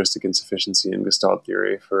characteristic insufficiency in Gestalt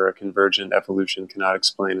theory, for a convergent evolution cannot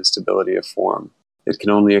explain a stability of form. It can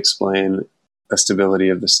only explain a stability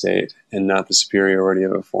of the state, and not the superiority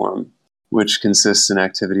of a form, which consists in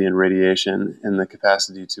activity and radiation and the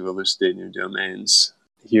capacity to elucidate new domains.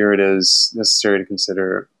 Here it is necessary to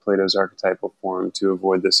consider Plato's archetypal form to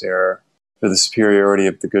avoid this error, for the superiority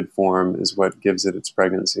of the good form is what gives it its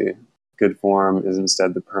pregnancy. Good form is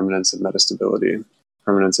instead the permanence of metastability,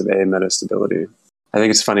 permanence of ametastability. I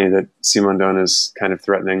think it's funny that Simondon is kind of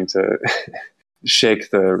threatening to shake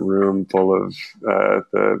the room full of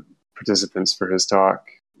the participants for his talk,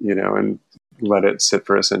 and let it sit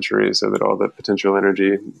for a century so that all the potential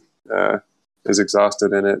energy is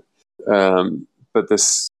exhausted in it. But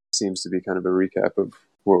this seems to be kind of a recap of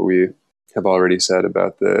what we have already said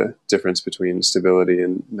about the difference between stability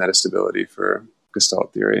and metastability for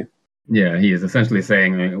Gestalt theory. Yeah, he is essentially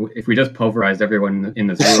saying, if we just pulverized everyone in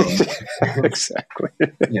this room. Exactly.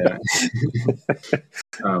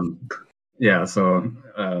 Yeah. So,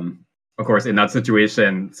 of course, in that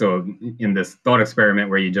situation, so in this thought experiment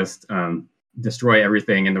where you just destroy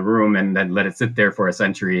everything in the room and then let it sit there for a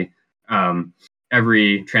century,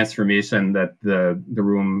 every transformation that the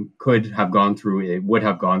room could have gone through, it would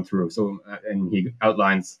have gone through. So, and he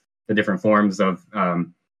outlines the different forms of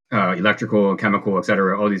electrical, chemical,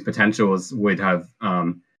 etc. All these potentials would have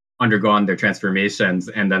undergone their transformations,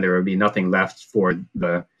 and then there would be nothing left for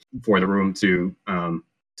the room to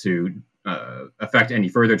affect any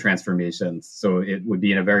further transformations. So it would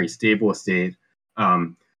be in a very stable state.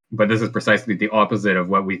 But this is precisely the opposite of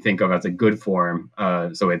what we think of as a good form.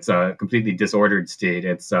 So it's a completely disordered state.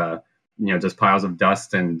 It's just piles of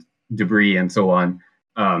dust and debris and so on.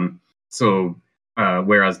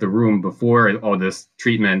 Whereas the room before all this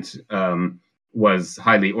treatment was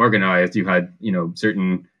highly organized, you had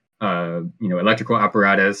certain electrical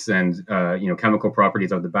apparatus and chemical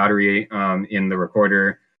properties of the battery in the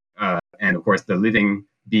recorder, and of course the living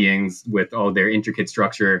beings with all their intricate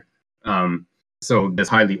structure. So this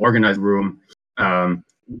highly organized room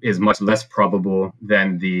is much less probable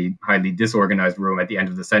than the highly disorganized room at the end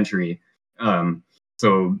of the century.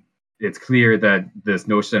 So it's clear that this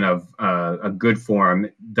notion of a good form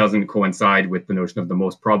doesn't coincide with the notion of the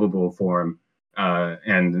most probable form. So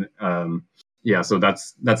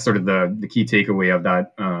that's sort of the key takeaway of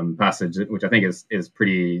that passage, which I think is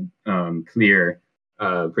pretty clear,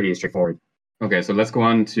 pretty straightforward. Okay, so let's go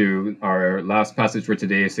on to our last passage for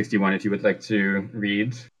today, 61. If you would like to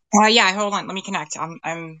read. Yeah, hold on. Let me connect.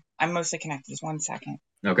 I'm mostly connected. Just 1 second.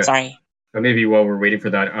 Okay. Sorry. Maybe while we're waiting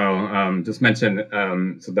for that, I'll just mention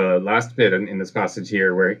so the last bit in this passage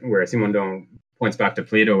here, where Simondon points back to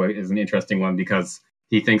Plato, is an interesting one because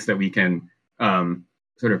he thinks that we can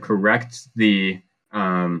sort of correct the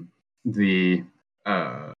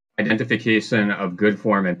identification of good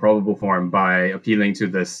form and probable form by appealing to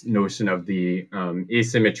this notion of the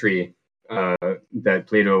asymmetry that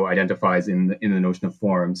Plato identifies in the notion of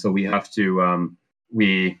form. So we have to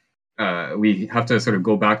we have to sort of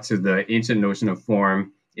go back to the ancient notion of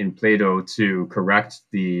form in Plato to correct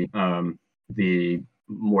the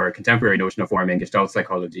more contemporary notion of form in Gestalt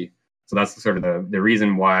psychology. So that's sort of the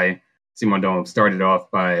reason why Simondon started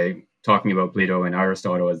off by talking about Plato and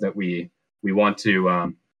Aristotle, is that we want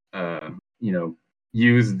to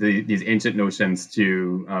use these ancient notions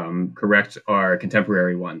to correct our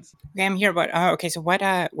contemporary ones. Okay, I'm here, but okay. So what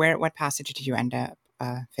passage did you end up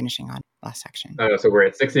finishing on? last section. So we're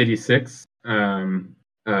at 686,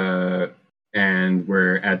 and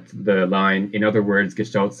we're at the line, in other words,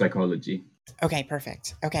 Gestalt psychology. Okay,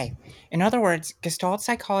 perfect. Okay. In other words, Gestalt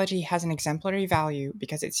psychology has an exemplary value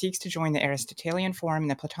because it seeks to join the Aristotelian form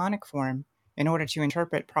and the Platonic form in order to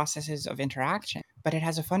interpret processes of interaction. But it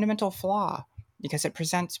has a fundamental flaw because it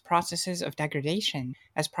presents processes of degradation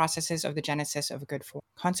as processes of the genesis of a good form.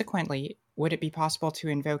 Consequently, would it be possible to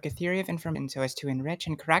invoke a theory of information so as to enrich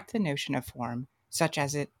and correct the notion of form, such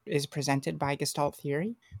as it is presented by Gestalt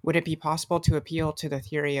theory? Would it be possible to appeal to the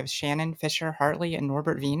theory of Shannon, Fisher, Hartley, and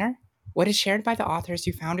Norbert Wiener? What is shared by the authors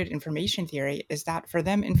who founded information theory is that for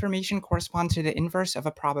them, information corresponds to the inverse of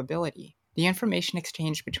a probability. The information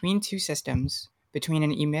exchange between two systems, between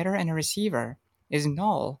an emitter and a receiver, is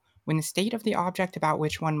null when the state of the object about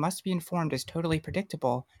which one must be informed is totally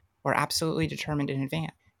predictable or absolutely determined in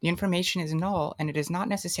advance. The information is null, and it is not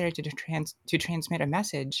necessary to transmit a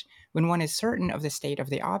message when one is certain of the state of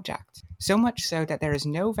the object, so much so that there is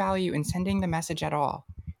no value in sending the message at all.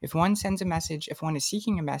 If one sends a message, if one is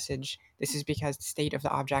seeking a message, this is because the state of the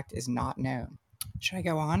object is not known. Should I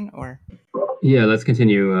go on, or? Yeah, let's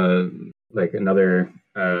continue, another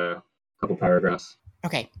couple paragraphs.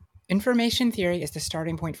 Okay. Information theory is the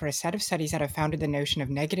starting point for a set of studies that have founded the notion of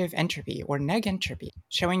negative entropy, or negentropy,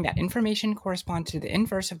 showing that information corresponds to the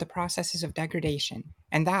inverse of the processes of degradation,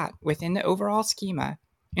 and that, within the overall schema,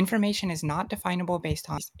 information is not definable based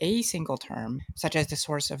on a single term, such as the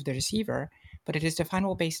source of the receiver, but it is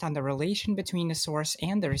definable based on the relation between the source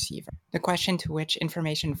and the receiver. The question to which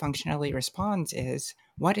information functionally responds is,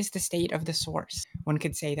 what is the state of the source? One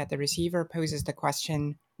could say that the receiver poses the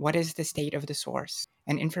question, what is the state of the source?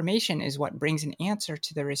 And information is what brings an answer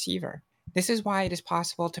to the receiver. This is why it is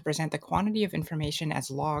possible to present the quantity of information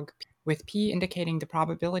as log p, with p indicating the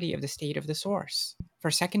probability of the state of the source. For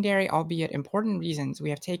secondary, albeit important reasons, we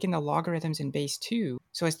have taken the logarithms in base 2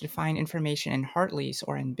 so as to define information in Hartleys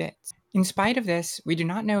or in bits. In spite of this, we do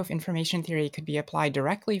not know if information theory could be applied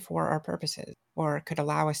directly for our purposes, or could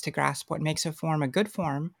allow us to grasp what makes a form a good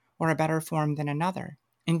form or a better form than another.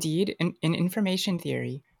 Indeed, in information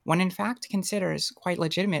theory, one in fact considers, quite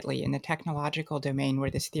legitimately in the technological domain where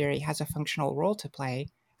this theory has a functional role to play,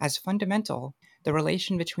 as fundamental, the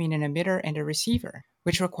relation between an emitter and a receiver,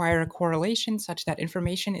 which require a correlation such that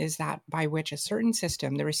information is that by which a certain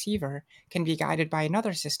system, the receiver, can be guided by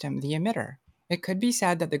another system, the emitter. It could be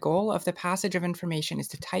said that the goal of the passage of information is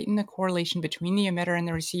to tighten the correlation between the emitter and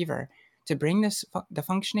the receiver, to bring the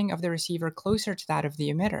functioning of the receiver closer to that of the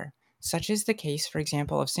emitter. Such is the case, for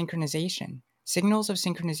example, of synchronization. Signals of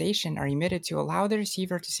synchronization are emitted to allow the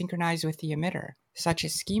receiver to synchronize with the emitter. Such a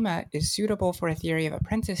schema is suitable for a theory of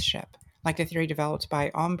apprenticeship, like the theory developed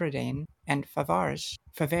by Ombredane and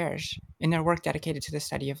Faverge in their work dedicated to the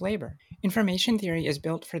study of labor. Information theory is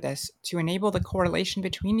built for this to enable the correlation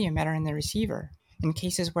between the emitter and the receiver, in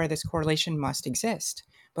cases where this correlation must exist.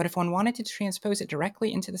 But if one wanted to transpose it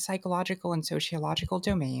directly into the psychological and sociological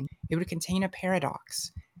domain, it would contain a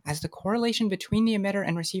paradox. As the correlation between the emitter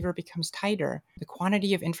and receiver becomes tighter, the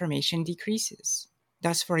quantity of information decreases.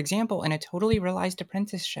 Thus, for example, in a totally realized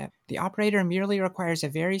apprenticeship, the operator merely requires a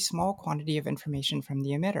very small quantity of information from the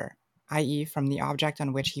emitter, i.e. from the object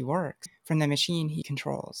on which he works, from the machine he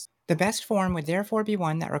controls. The best form would therefore be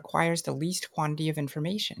one that requires the least quantity of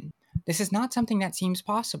information. This is not something that seems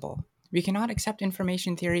possible. We cannot accept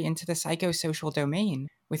information theory into the psychosocial domain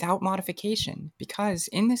without modification, because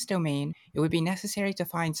in this domain, it would be necessary to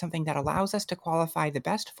find something that allows us to qualify the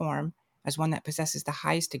best form as one that possesses the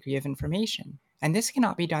highest degree of information. And this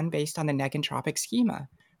cannot be done based on the negentropic schema,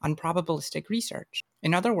 on probabilistic research.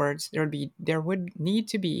 In other words, there would need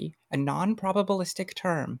to be a non-probabilistic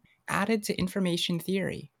term added to information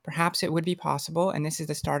theory. Perhaps it would be possible, and this is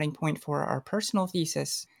the starting point for our personal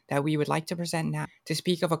thesis that we would like to present now, to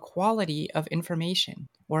speak of a quality of information,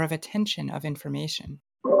 or of a tension of information.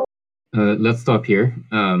 Let's stop here,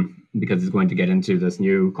 because it's going to get into this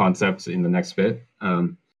new concept in the next bit.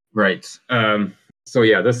 Right. So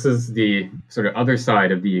yeah, this is the sort of other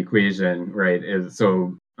side of the equation, right?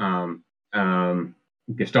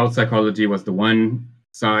 Gestalt psychology was the one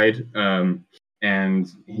side,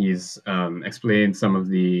 and he's explained some of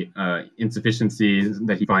the insufficiencies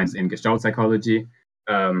that he finds in Gestalt psychology.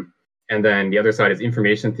 And then the other side is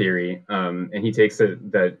information theory, and he takes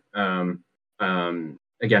it that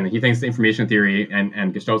again, he thinks the information theory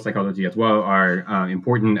and Gestalt psychology as well are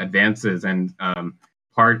important advances and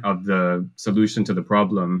part of the solution to the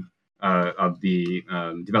problem of the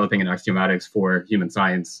developing an axiomatics for human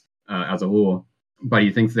science as a whole. But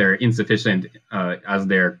he thinks they're insufficient as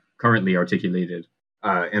they're currently articulated.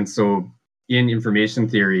 And so in information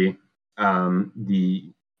theory,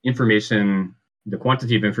 the information, the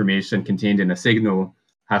quantity of information contained in a signal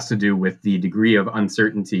has to do with the degree of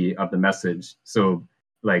uncertainty of the message. So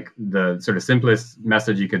like the sort of simplest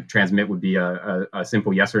message you could transmit would be a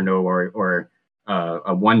simple yes or no, or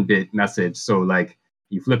a 1-bit message. So like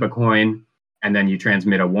you flip a coin and then you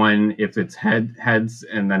transmit a 1 if it's heads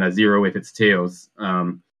and then a 0 if it's tails.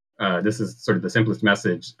 This is sort of the simplest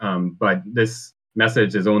message, but this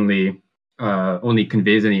message is only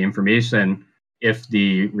conveys any information if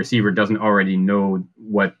the receiver doesn't already know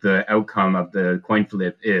what the outcome of the coin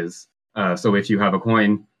flip is. So if you have a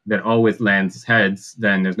coin that always lands heads,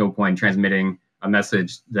 then there's no point transmitting a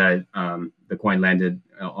message that the coin landed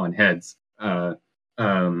on heads.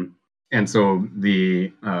 And so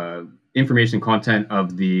the information content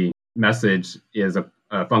of the message is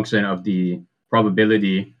a function of the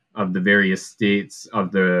probability of the various states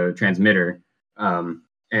of the transmitter.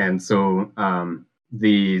 And so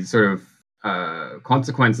the sort of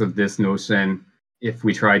consequence of this notion, if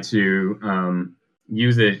we try to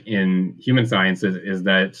use it in human sciences, is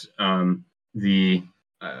that the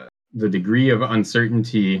degree of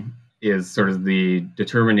uncertainty is sort of the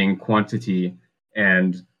determining quantity,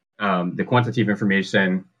 and the quantity of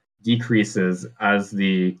information decreases as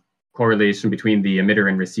the correlation between the emitter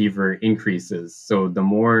and receiver increases. So the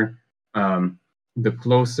more, the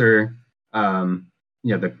closer,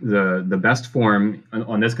 the best form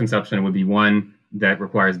on this conception would be one that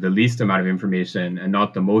requires the least amount of information and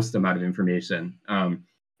not the most amount of information.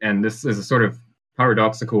 And this is a sort of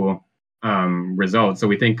paradoxical result. So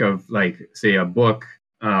we think of, like, say, a book.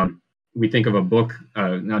 We think of a book, a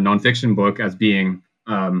nonfiction book, as being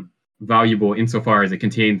valuable insofar as it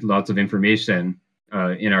contains lots of information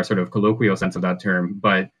in our sort of colloquial sense of that term.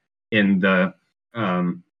 But in the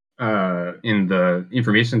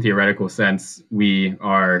information theoretical sense, we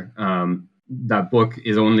are that book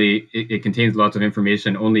is only it contains lots of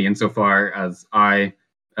information only insofar as I,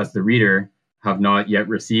 as the reader, have not yet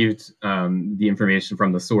received the information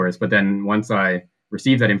from the source. But then once I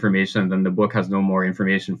receive that information, then the book has no more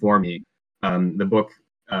information for me. The book,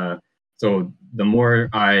 so the more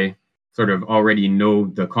I sort of already know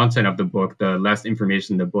the content of the book, the less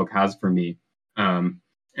information the book has for me. And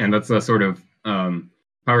that's a sort of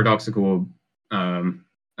paradoxical,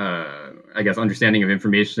 I guess, understanding of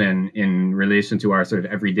information in relation to our sort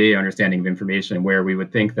of everyday understanding of information, where we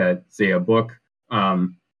would think that, say, a book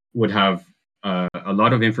would have a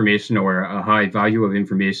lot of information or a high value of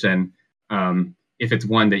information if it's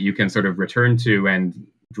one that you can sort of return to and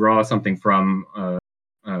draw something from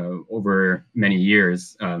over many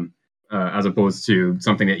years, as opposed to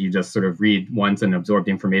something that you just sort of read once and absorb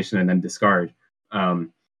the information and then discard.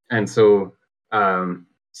 And so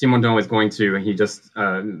Simondon is going to, he just,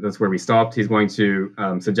 that's where we stopped. He's going to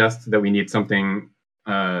suggest that we need something,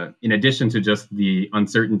 in addition to just the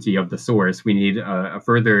uncertainty of the source, we need a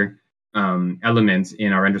further element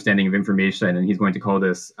in our understanding of information. And he's going to call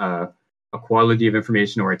this a quality of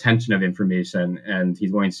information or a tension of information. And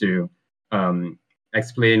he's going to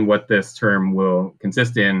explain what this term will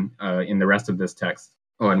consist in the rest of this text.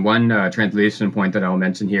 Oh, and one translation point that I'll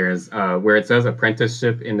mention here is where it says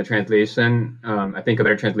apprenticeship in the translation. I think a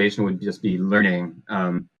better translation would just be learning.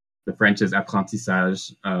 The French is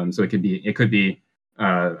apprentissage, so it could be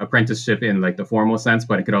apprenticeship in like the formal sense,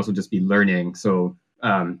 but it could also just be learning. So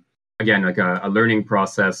again, like a learning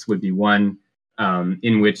process would be one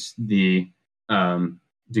in which the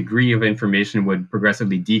degree of information would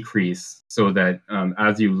progressively decrease, so that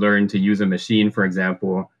as you learn to use a machine, for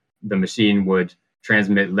example, the machine would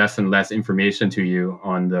transmit less and less information to you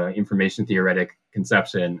on the information theoretic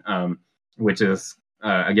conception, which is,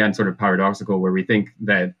 again, sort of paradoxical, where we think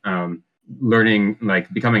that learning, like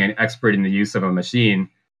becoming an expert in the use of a machine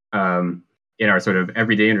in our sort of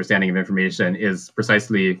everyday understanding of information, is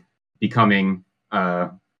precisely becoming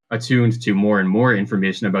attuned to more and more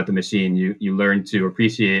information about the machine. You learn to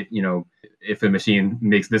appreciate, if a machine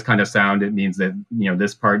makes this kind of sound, it means that,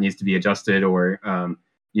 this part needs to be adjusted, or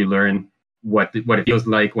you learn what it feels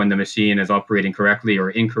like when the machine is operating correctly or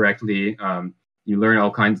incorrectly. You learn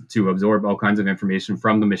to absorb all kinds of information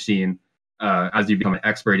from the machine as you become an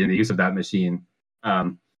expert in the use of that machine.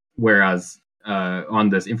 Whereas on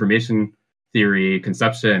this information theory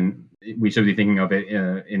conception, we should be thinking of it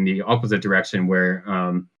in the opposite direction, where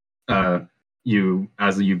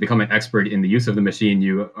as you become an expert in the use of the machine,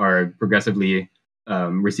 you are progressively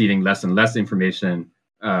receiving less and less information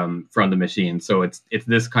from the machine. So it's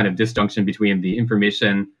this kind of disjunction between the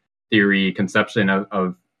information theory conception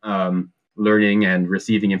of learning and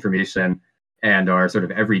receiving information and our sort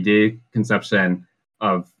of everyday conception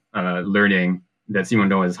of learning that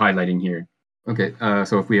Simondon is highlighting here. Okay,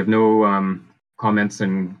 so if we have no comments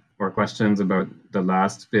or questions about the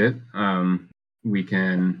last bit, we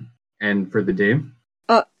can end for the day.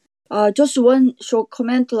 Just one short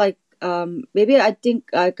comment. Like, maybe I think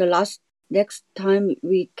like next time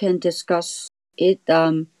we can discuss it.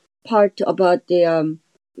 Part about your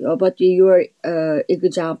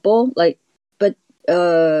example. Like, but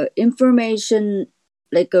information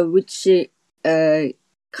like which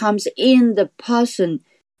comes in the person,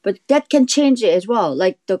 but that can change it as well.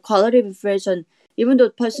 Like the quality of information, even though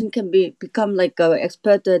the person can become like an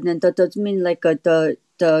expert, and then that doesn't mean like the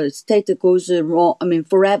state goes wrong. I mean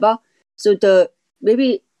forever. So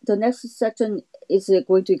maybe the next section is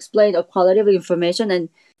going to explain the quality of information, and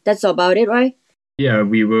that's about it, right? Yeah,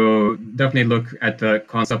 we will definitely look at the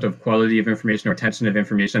concept of quality of information or tension of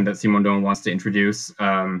information that Simondon wants to introduce.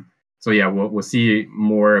 So yeah, we'll see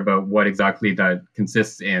more about what exactly that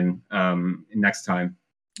consists in next time.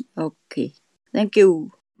 Okay, thank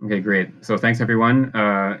you. Okay, great. So thanks everyone,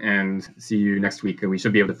 and see you next week. We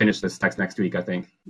should be able to finish this text next week, I think.